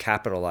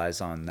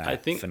capitalize on that I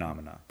think-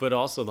 phenomenon. But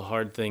also the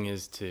hard thing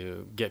is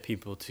to get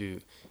people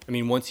to. I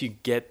mean, once you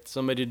get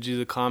somebody to do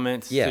the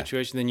comments Yeah.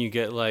 situation, then you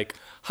get like,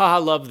 haha,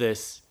 love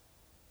this.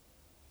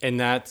 And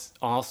that's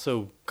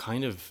also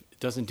kind of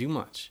doesn't do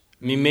much.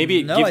 I mean, maybe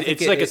it No, gives, I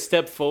think it's like a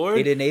step forward,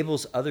 It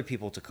enables other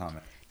people to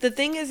comment. The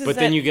thing is but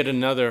that then you get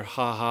another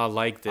haha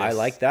like this. I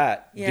like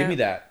that. Yeah. Give me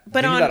that.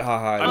 But Give me on- that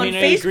haha. I on mean,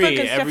 I Facebook agree.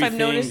 and stuff, I've Everything,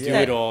 noticed do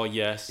that- it all,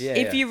 yes. Yeah.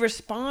 if you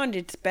respond,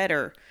 it's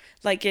better.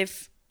 Like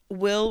if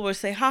Will will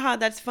say, haha,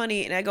 that's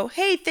funny, and I go,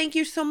 hey, thank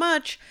you so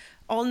much,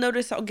 I'll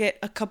notice I'll get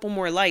a couple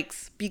more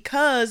likes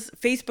because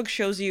Facebook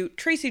shows you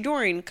Tracy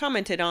Doreen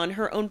commented on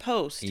her own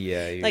post.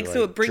 Yeah, you're like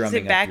so like it brings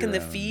drumming it up back in your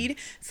the own- feed.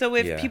 So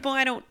if Yeah. people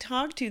I don't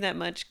talk to that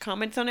much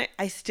comments on it,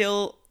 I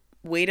still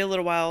wait a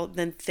little while,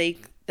 then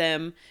thank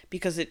them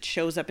because it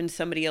shows up in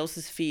somebody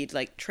else's feed.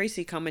 Like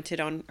Tracy commented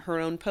on her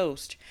own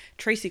post.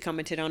 Tracy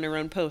commented on her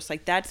own post.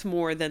 Like that's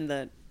more than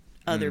the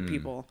other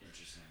people.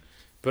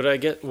 But I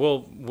get,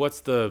 well,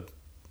 what's the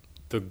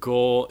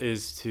goal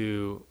is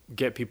to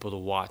get people to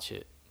watch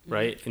it,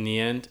 right? In the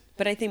end.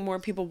 But I think more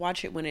people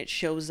watch it when it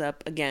shows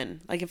up again.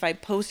 Like if I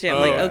post it, I'm Oh,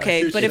 like, I see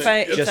okay. what But you're if I,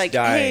 saying. it's Just like,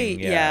 dying.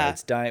 hey, yeah.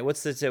 It's dying.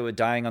 What's this with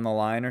dying on the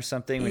line or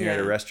something? When you're at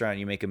a Yeah. restaurant,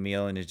 you make a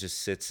meal and it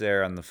just sits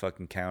there on the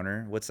fucking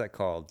counter. What's that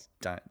called?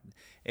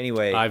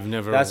 Anyway, I've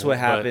never- That's what but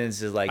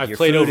happens. Is like I've your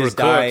played food is Overcooked.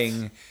 dying.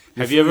 Your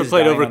Have you food ever is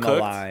played dying on the Overcooked?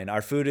 line.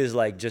 Our food is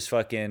like just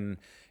fucking,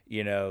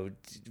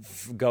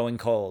 going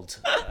cold.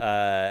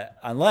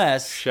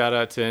 Unless Shout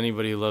out to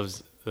anybody who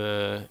loves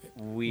the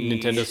we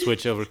Nintendo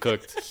Switch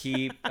Overcooked.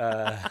 keep.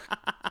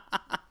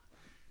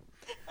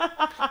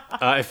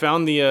 I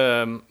found the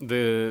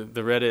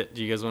Reddit.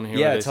 Do you guys want to hear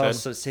Yeah, what tell they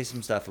us. said? Say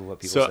some stuff of what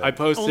people So said. I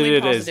posted Only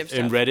it as positive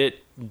in stuff.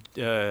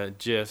 Reddit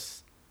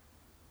GIFs,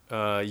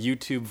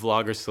 YouTube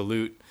vlogger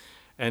salute,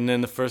 and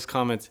then the first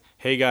comments,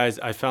 "Hey guys,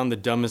 I found the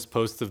dumbest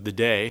post of the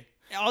day,"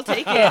 I'll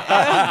take it.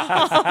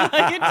 I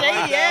can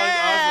take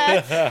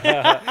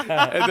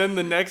yeah. and then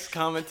the next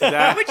comment to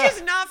that. Which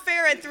is not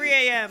fair at 3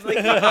 a.m. Like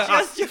you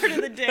just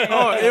started the day.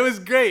 Oh, it was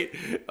great.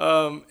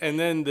 And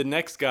then the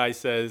next guy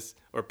says,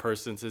 or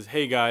person says,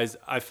 "Hey guys,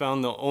 I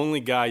found the only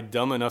guy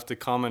dumb enough to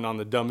comment on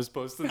the dumbest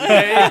post of the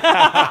day."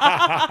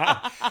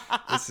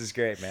 This is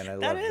great, man. I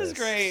love That this. is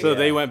great. So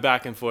they went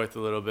back and forth a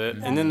little bit,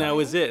 and then that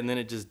was it. And then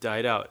it just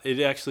died out. It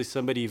actually,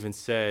 somebody even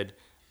said,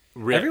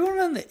 "Rip." Everyone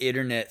on the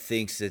internet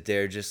thinks that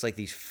they're just like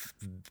these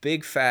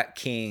big fat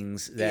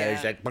kings that Yeah.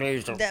 is like,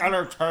 please don't That-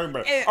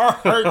 entertainment. Eh, I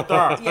hate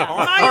that.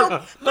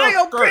 Yeah,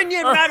 my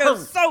opinion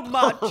matters so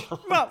much.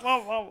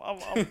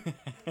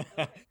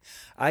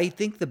 I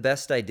think the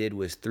best I did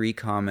was 3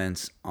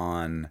 comments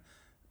on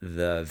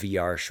the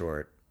VR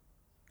short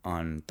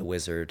on The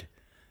Wizard.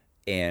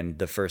 And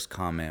the first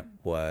comment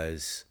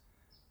was,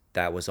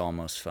 that was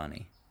almost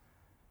funny.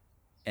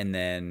 And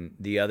then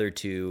the other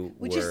 2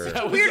 Which were... is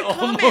such a weird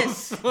comment. Yeah.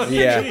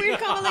 Such a weird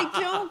comment. Like,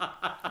 don't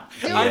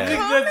Yeah.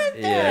 comment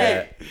Yeah.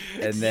 that.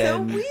 And So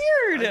then... weird.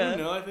 I don't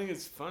know. I think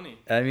it's funny.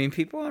 I mean,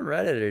 people on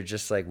Reddit are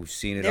just like, we've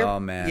seen it They're- all,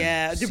 man.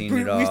 Yeah, seen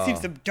it all. we've seen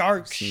some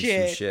dark Seen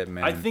shit. some shit,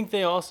 man. I think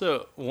they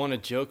also want to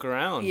joke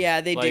around.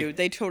 Yeah, they Like, do.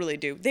 They totally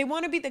do. They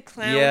want to be the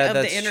clown yeah, of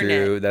that's the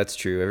internet. true. That's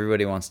true.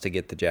 Everybody wants to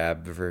get the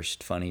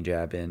first funny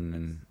jab in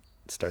and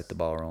start the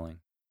ball rolling.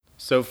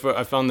 So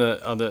I found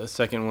the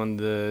second one.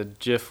 The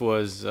GIF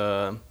was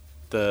from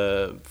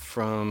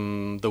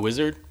The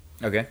Wizard,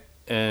 Okay.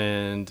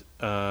 and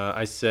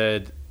I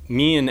said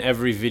me in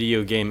every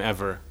video game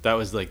ever. That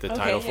was like the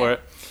title for it.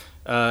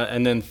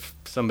 And then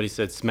somebody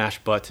said Smash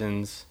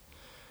Buttons,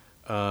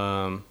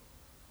 and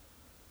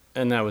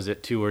that was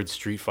it. 2 words,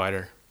 Street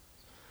Fighter.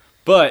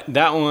 But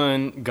that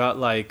one got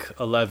like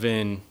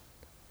 11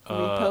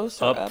 Reposts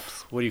or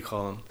ups? What do you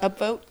call them?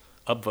 Upvote?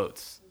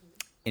 Upvotes.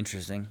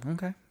 Interesting.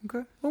 Okay.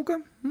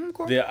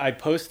 I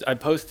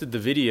posted the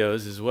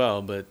videos as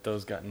well, but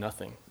those got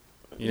nothing.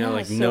 No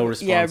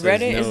responses. Yeah,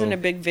 Reddit isn't a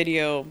big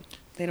video.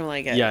 They don't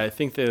like it. Yeah, I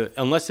think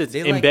unless it's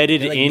They like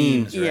embedded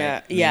in. memes, right?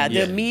 Yeah,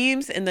 Yeah. the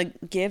memes and the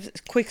GIFs,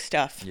 quick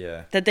stuff.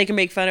 Yeah. That they can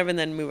make fun of and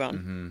then move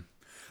on.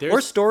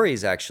 Or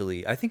stories,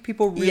 actually. I think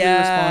people really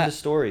respond to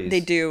stories. They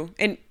do.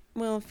 And,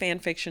 well, fan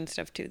fiction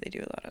stuff, too, they do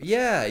a lot of.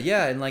 Yeah,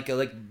 and but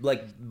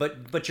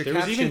your There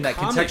was even caption that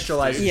comics,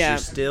 contextualizes dude. Yeah. your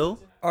still.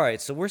 All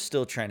right, so we're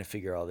still trying to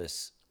figure all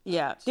this.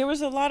 Yeah, there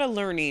was a lot of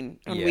learning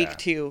on Yeah. week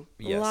 2.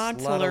 Yes,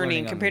 Lots a lot of of learning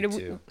learning on compared week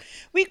to 2.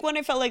 week 1.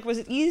 I felt like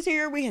was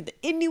easier. We had the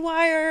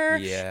IndieWire.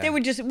 Yeah.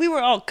 We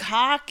were all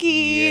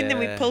cocky, and then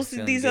we Yeah, posted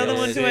feeling these good. other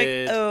ones. We're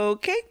Sid. like,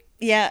 okay,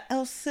 yeah,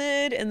 El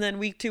Cid, and then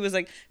week 2 was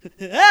like,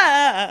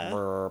 ah.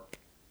 Burp.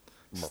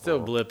 Still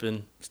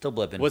blipping. Still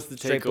blipping. What's the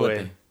Straight takeaway?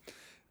 blipping.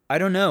 I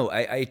don't know.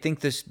 I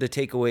think the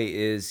takeaway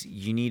is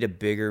you need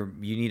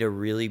a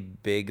really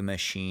big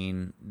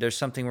machine. There's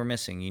something we're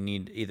missing. You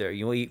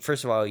need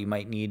first of all, you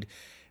might need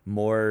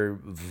more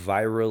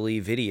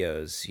virally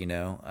videos,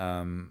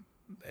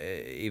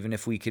 even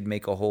if we could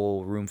make a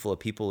whole room full of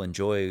people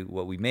enjoy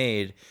what we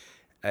made,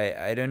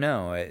 I don't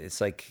know.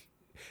 It's like,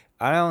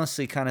 I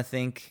honestly kind of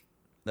think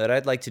that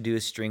I'd like to do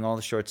is string all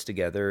the shorts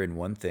together in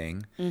one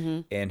thing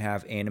and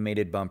have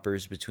animated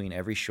bumpers between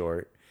every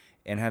short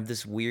and have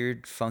this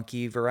weird,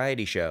 funky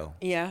variety show.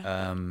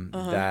 Yeah.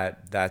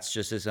 That's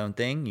just its own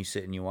thing. You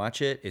sit and you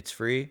watch it. It's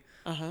free.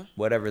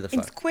 Whatever the fuck.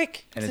 It's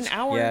quick. And It's an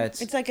hour. Yeah,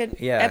 it's like an half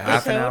an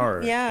episode.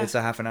 hour. Yeah. It's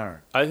a half an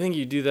hour. I think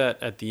you do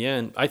that at the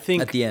end. I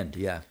think, At the end,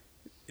 yeah.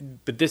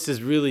 but this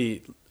is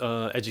really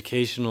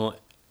educational.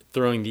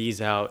 Throwing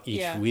these out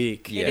each Yeah.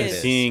 week Yeah, and it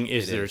is. seeing It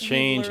is there a is.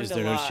 change, We've is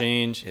learned there a no lot.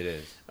 change? It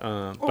is.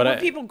 Or But what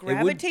people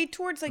gravitate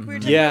towards, like we were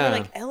talking Yeah. about,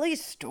 like LA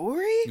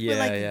Story. Yeah, We're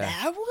like yeah.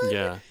 that one.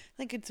 Yeah.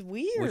 Like it's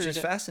weird. Which is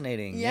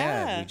fascinating.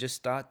 Yeah. Yeah. We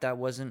just thought that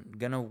wasn't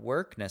going to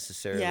work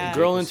necessarily. Yeah.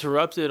 Girl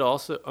Interrupted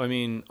also, I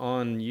mean,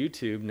 on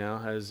YouTube now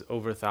has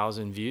over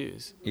 1,000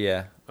 views.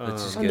 Yeah. Which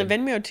is On the good.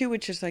 Vimeo too,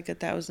 which is like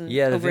 1,000.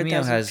 Yeah, the over Vimeo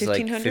 1,000, has like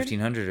 1,500?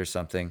 1,500 or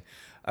something.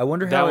 I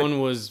wonder That how it- one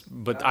was,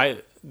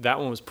 that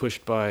one was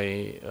pushed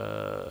by,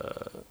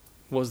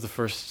 what was the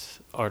first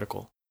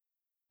article?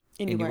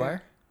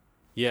 IndieWire?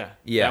 Yeah.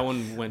 Yeah. That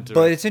one went to.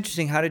 But it's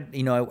interesting. How did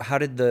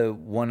the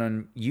one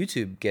on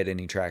YouTube get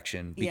any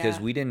traction? Because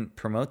Yeah. we didn't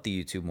promote the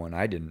YouTube one.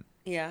 I didn't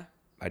Yeah.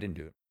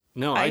 do it.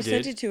 No, I I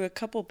sent did. it to a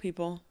couple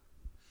people.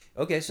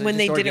 Okay, so When it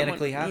they just didn't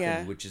organically want-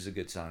 happened, yeah. which is a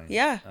good sign.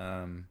 Yeah.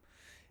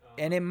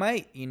 And it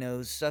might,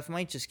 stuff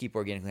might just keep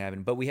organically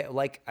happening. But we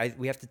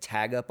have to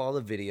tag up all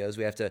the videos.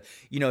 We have to,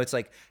 it's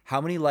like, how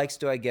many likes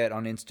do I get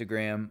on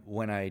Instagram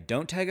when I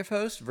don't tag a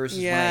post versus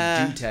when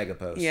Yeah. I do tag a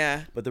post?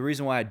 Yeah. But the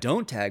reason why I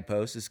don't tag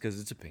posts is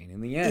because it's a pain in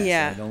the ass.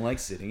 Yeah. And I don't like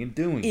sitting and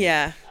doing it.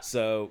 Yeah.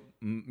 So,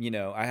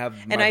 I have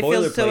my And I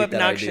feel so boilerplate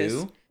that I obnoxious.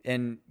 do.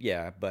 And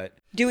yeah, but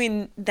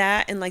Doing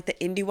that and like the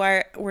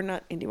IndieWire, or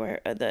not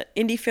IndieWire, the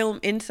Indie Film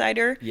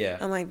Insider. Yeah.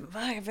 I'm like,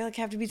 fuck, I feel like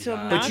I have to be so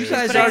but obnoxious. you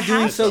guys I are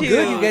doing have so to.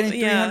 good. You're getting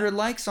Yeah. 300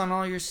 likes on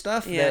all your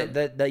stuff. Yeah.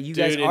 That you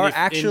guys Dude, are Indie-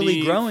 actually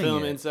Indie growing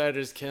Film it.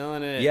 Insider's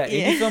killing it. Yeah,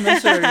 Yeah. Indie Film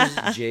Insider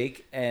is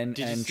Jake and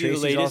Did you see the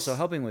Tracy's latest? also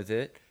helping with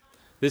it.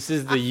 This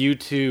is the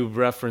YouTube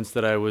reference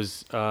that I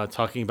was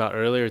talking about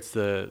earlier. It's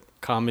the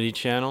comedy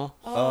channel.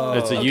 Oh,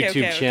 It's a okay, YouTube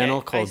okay, channel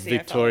okay. I called see, I follow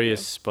Victorious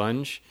you.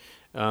 Sponge.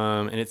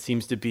 And it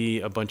seems to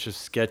be a bunch of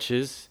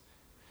sketches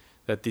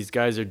that these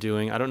guys are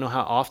doing. I don't know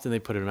how often they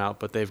put them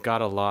out, but they've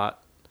got a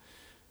lot.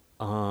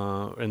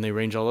 And they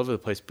range all over the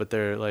place. But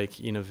they're like,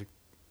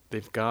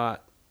 they've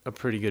got a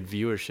pretty good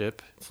viewership.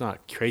 It's not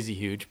crazy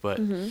huge, but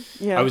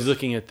Yeah. I was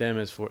looking at them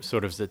as for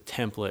sort of the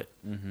template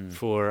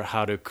for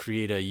how to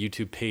create a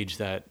YouTube page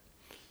that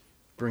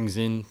brings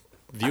in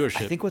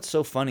viewership. I think what's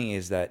so funny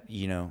is that,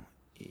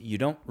 you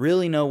don't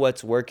really know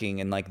what's working.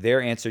 And like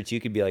their answer to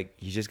you could be like,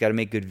 you just got to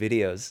make good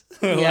videos.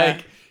 Yeah.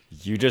 Like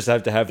you just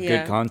have to have Yeah.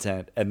 good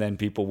content and then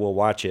people will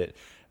watch it.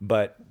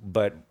 But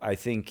I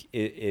think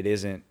it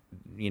isn't,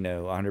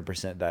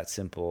 100% that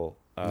simple.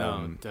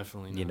 No,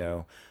 definitely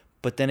not.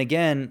 But then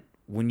again,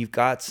 when you've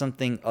got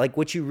something like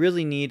what you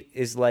really need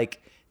is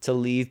like to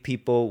leave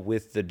people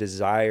with the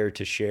desire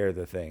to share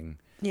the thing.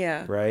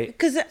 Yeah. Right?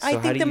 Because So I how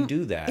think do you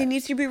do that? It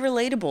needs to be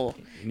relatable.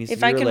 It needs If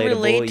to be I can relatable,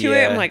 relate to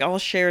it, yeah. I'm like, I'll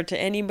share it to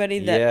anybody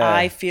that Yeah.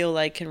 I feel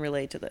like can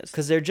relate to this.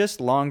 Because they're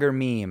just longer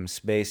memes,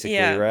 basically,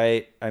 Yeah.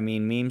 right? I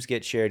mean, memes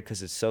get shared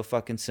because it's so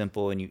fucking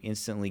simple and you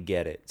instantly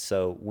get it.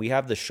 So we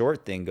have the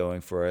short thing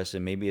going for us,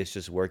 and maybe it's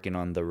just working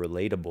on the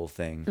relatable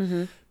thing,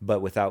 Mm-hmm.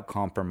 but without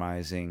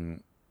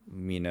compromising,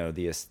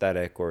 the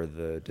aesthetic or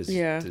the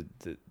Yeah.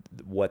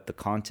 what the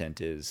content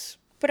is.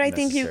 But I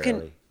think you can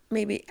necessarily.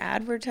 maybe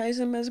advertise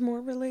them as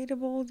more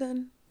relatable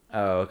than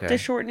Oh, okay. the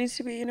short needs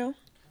to be, you know?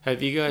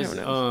 Have you guys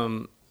No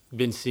one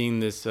been seeing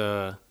this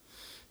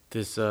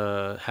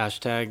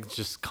hashtag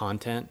just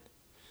content?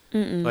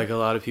 Like a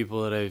lot of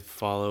people that I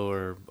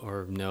follow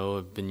or know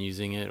have been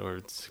using it, or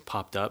it's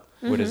popped up.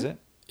 What is it?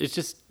 It's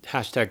just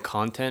hashtag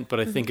content, but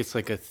I think it's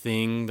like a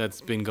thing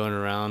that's been going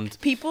around.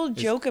 People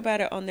joke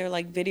about it on their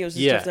like videos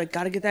and Yeah. stuff, like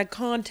gotta get that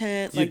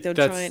content. Yeah, Like they'll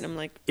that's- try and I'm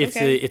like, It's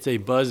okay. it's a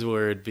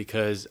buzzword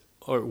because,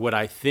 or what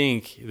I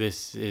think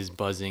this is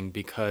buzzing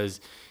because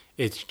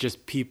it's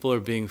just people are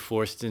being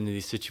forced into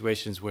these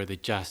situations where they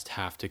just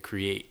have to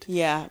create.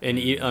 Yeah. And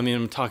I mean,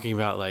 I'm talking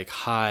about like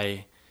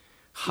high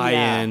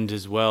Yeah. end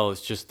as well.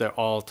 It's just they're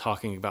all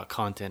talking about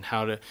content.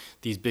 How to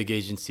these big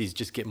agencies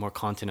just get more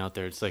content out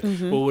there. It's like,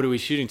 well, what are we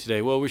shooting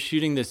today? Well, we're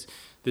shooting this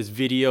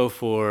video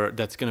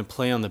that's going to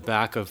play on the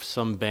back of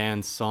some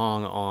band's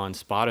song on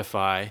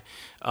Spotify,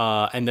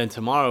 and then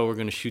tomorrow we're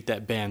going to shoot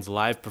that band's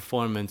live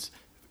performance,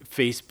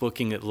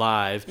 Facebooking it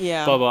live,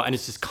 Yeah. blah blah, and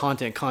it's just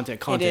content,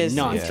 is. It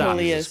nonstop.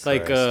 totally is.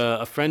 Like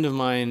Christ. a friend of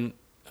mine,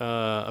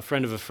 a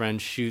friend of a friend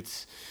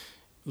shoots.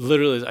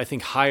 Literally, I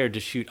think hired to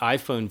shoot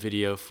iPhone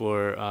video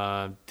for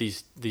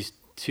these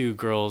two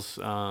girls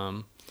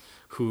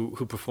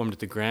who performed at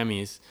the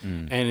Grammys,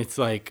 and it's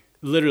like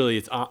literally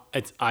it's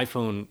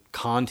iPhone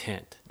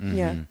content,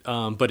 Yeah.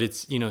 but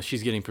it's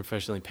she's getting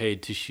professionally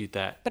paid to shoot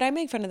that. But I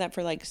make fun of that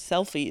for like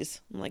selfies.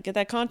 I'm like, get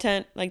that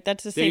content. Like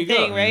that's the There same you go.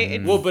 thing,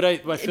 right? Well, but I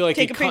feel like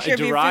Take it, a picture it of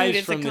your food, derives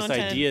it's the from this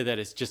content. idea that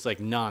it's just like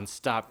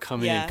nonstop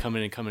coming Yeah. and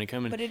coming and coming and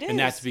coming, But it and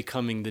that's is.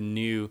 becoming the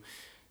new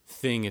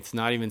thing. It's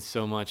not even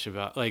so much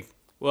about like,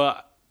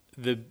 well,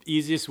 the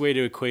easiest way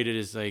to equate it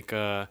is like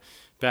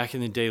back in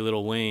the day,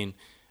 Lil Wayne.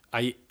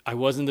 I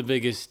wasn't the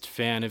biggest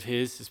fan of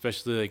his,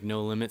 especially like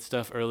No Limit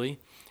stuff early,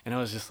 and I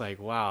was just like,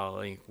 wow,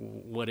 like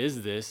what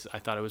is this? I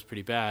thought it was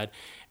pretty bad,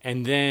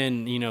 and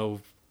then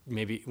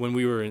maybe when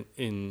we were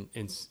in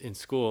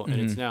school, and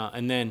it's now,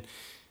 and then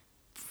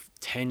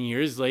 10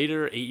 years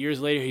later, 8 years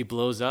later, he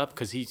blows up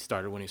because he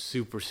started when he was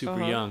super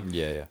young.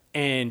 Yeah.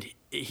 And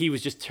he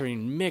was just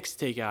turning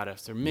mixtape out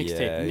after mixtape,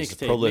 Yeah, he's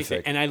mixtape, prolific.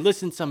 mixtape. And I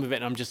listened to some of it,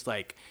 and I'm just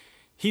like,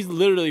 he's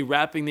literally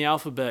rapping the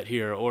alphabet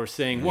here, or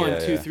saying 1, Yeah,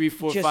 2, yeah. 3,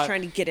 4, Just 5.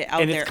 trying to get it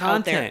out and there, it's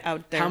out there, content.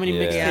 out there. How many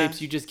Yeah.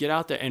 mixtapes you just get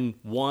out there, and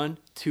 1,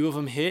 2 of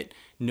them hit.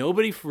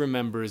 Nobody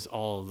remembers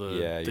all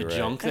the you're right.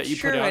 junk that That's you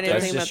true, put I out didn't there.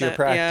 That's think just about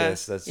your that. Yeah.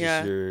 practice. That's Yeah.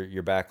 just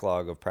your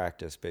backlog of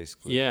practice,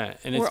 basically. Yeah,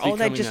 and it's Or all that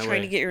becoming just that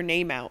trying way. to get your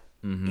name out.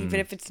 Even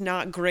if it's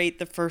not great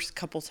the first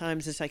couple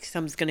times, it's like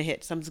some's gonna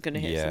hit, some's gonna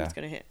hit, Yeah. someone's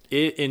gonna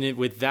hit.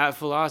 With that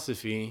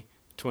philosophy,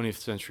 20th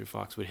Century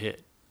Fox would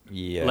hit.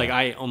 Yeah. Like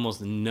I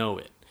almost know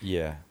it.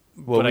 Yeah.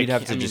 Well, But I we'd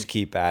have can't- to I just mean-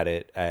 keep at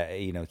it,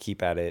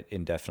 keep at it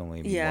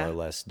indefinitely, Yeah. more or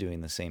less,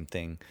 doing the same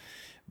thing.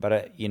 But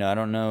I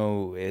don't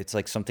know. It's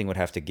like something would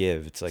have to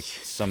give. It's like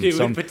It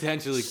would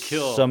potentially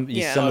kill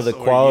Yeah. some of the us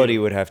or quality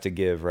you. would have to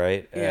give,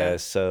 right? Yeah.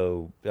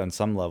 So on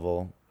some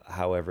level,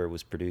 however it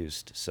was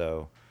produced.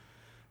 So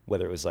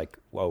whether it was like,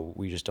 well,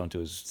 we just don't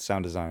do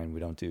sound design, we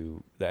don't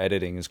do the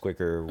editing is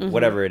quicker,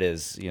 whatever it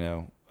is,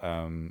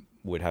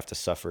 would have to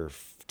suffer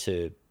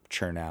to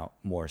churn out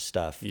more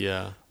stuff.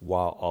 Yeah.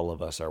 While all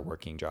of us are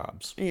working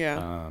jobs.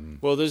 Yeah.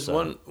 Well, there's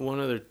So- one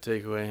other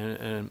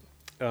takeaway,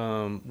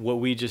 and what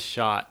we just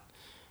shot,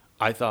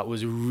 I thought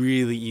was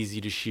really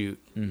easy to shoot,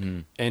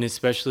 and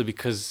especially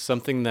because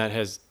something that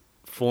has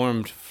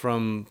formed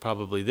from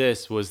probably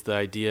this was the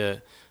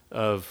idea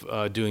of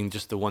doing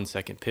just the 1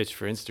 second pitch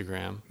for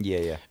Instagram,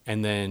 Yeah.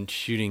 and then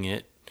shooting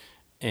it,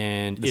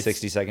 and The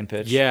 60-second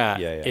pitch. Yeah,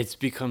 Yeah. it's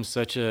become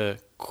such a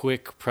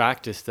quick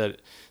practice that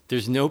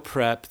there's no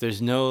prep,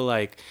 there's no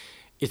like,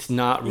 it's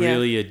not Yeah.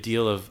 really a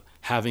deal of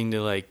having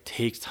to like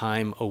take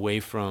time away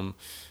from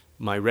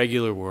my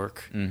regular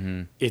work.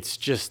 It's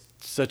just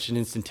such an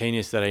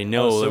instantaneous that I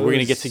know Oh, so that we're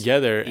gonna it get was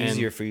together.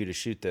 Easier And for you to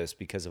shoot this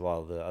because of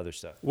all the other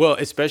stuff. well,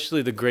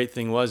 especially the great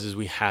thing is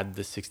we had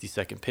the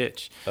 60-second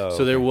pitch, Oh,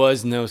 so there okay.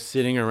 was no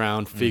sitting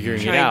around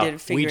figuring it Trying out. to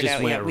figure We it just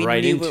out. went Yeah, we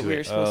right knew into what we were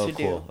it. supposed Oh, to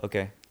cool. do.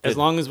 Okay. As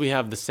long as we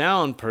have the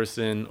sound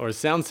person or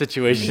sound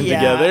situation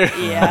Yeah,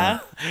 together. yeah.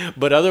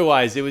 But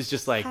otherwise, it was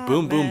just like Hot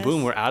boom, boom, mess.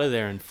 boom. We're out of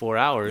there in 4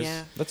 hours.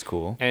 Yeah. That's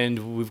cool.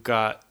 And we've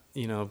got,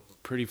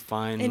 pretty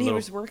fine. And he little,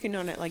 was working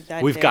on it like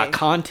that we've day. got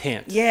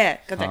content. Yeah,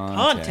 got that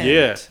content.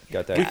 Yeah.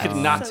 Got that We could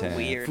content. not- So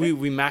weird. If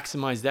we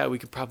maximize that, we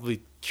could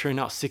probably churn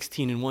out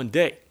 16 in one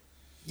day.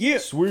 Yeah.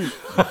 Sweet.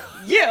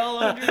 Yell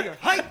under your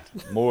height.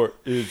 More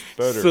is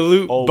better.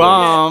 Salute Always.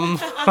 bomb.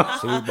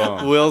 Salute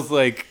bomb. Will's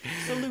like,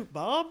 Salute,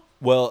 Bob.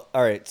 Well,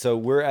 all right. So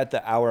we're at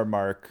the hour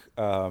mark.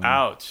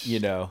 ouch. I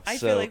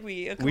so feel like we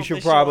we accomplished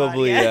should a lot,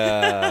 probably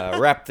yeah.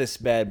 wrap this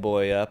bad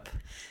boy up.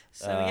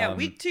 So yeah,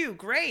 week 2,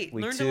 great.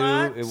 week Learned 2, a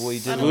lot. we did Lot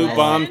of Salute learn.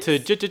 bomb to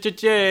lessons.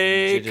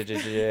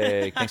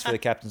 Jake. Thanks for the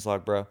captain's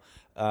log, bro.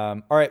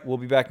 All right, we'll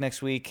be back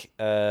next week,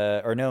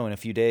 or no, in a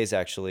few days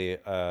actually.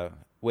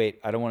 Wait,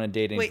 I don't want to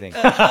date Wait, anything.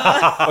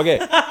 Okay.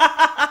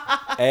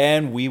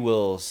 And we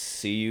will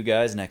see you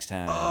guys next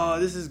time. Oh,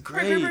 this is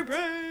great. Bang,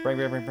 bang,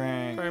 bang,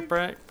 bang. Bang,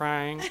 bang,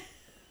 bang.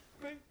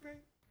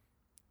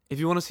 If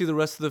you want to see the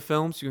rest of the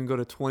films, you can go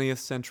to 20th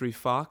Century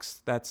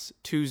Fox. That's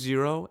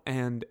 20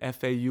 and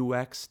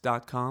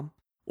FAUX.com.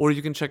 Or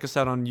you can check us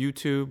out on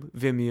YouTube,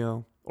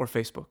 Vimeo, or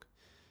Facebook.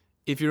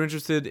 If you're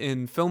interested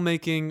in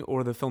filmmaking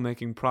or the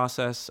filmmaking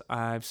process,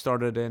 I've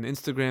started an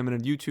Instagram and a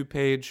YouTube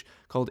page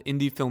called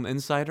Indie Film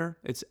Insider.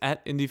 It's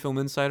at Indie Film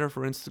Insider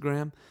for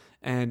Instagram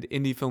and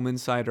Indie Film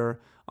Insider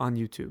on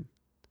YouTube.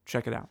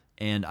 Check it out.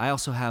 And I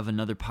also have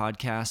another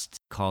podcast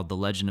called The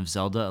Legend of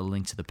Zelda, A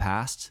Link to the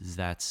Past.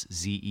 That's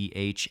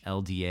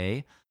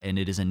ZEHLDA. And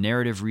it is a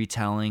narrative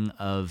retelling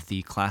of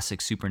the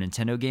classic Super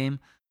Nintendo game,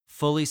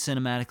 fully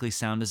cinematically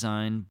sound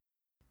designed.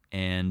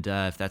 And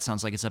if that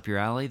sounds like it's up your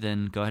alley,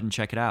 then go ahead and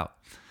check it out.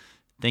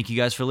 Thank you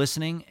guys for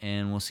listening,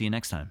 and we'll see you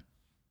next time.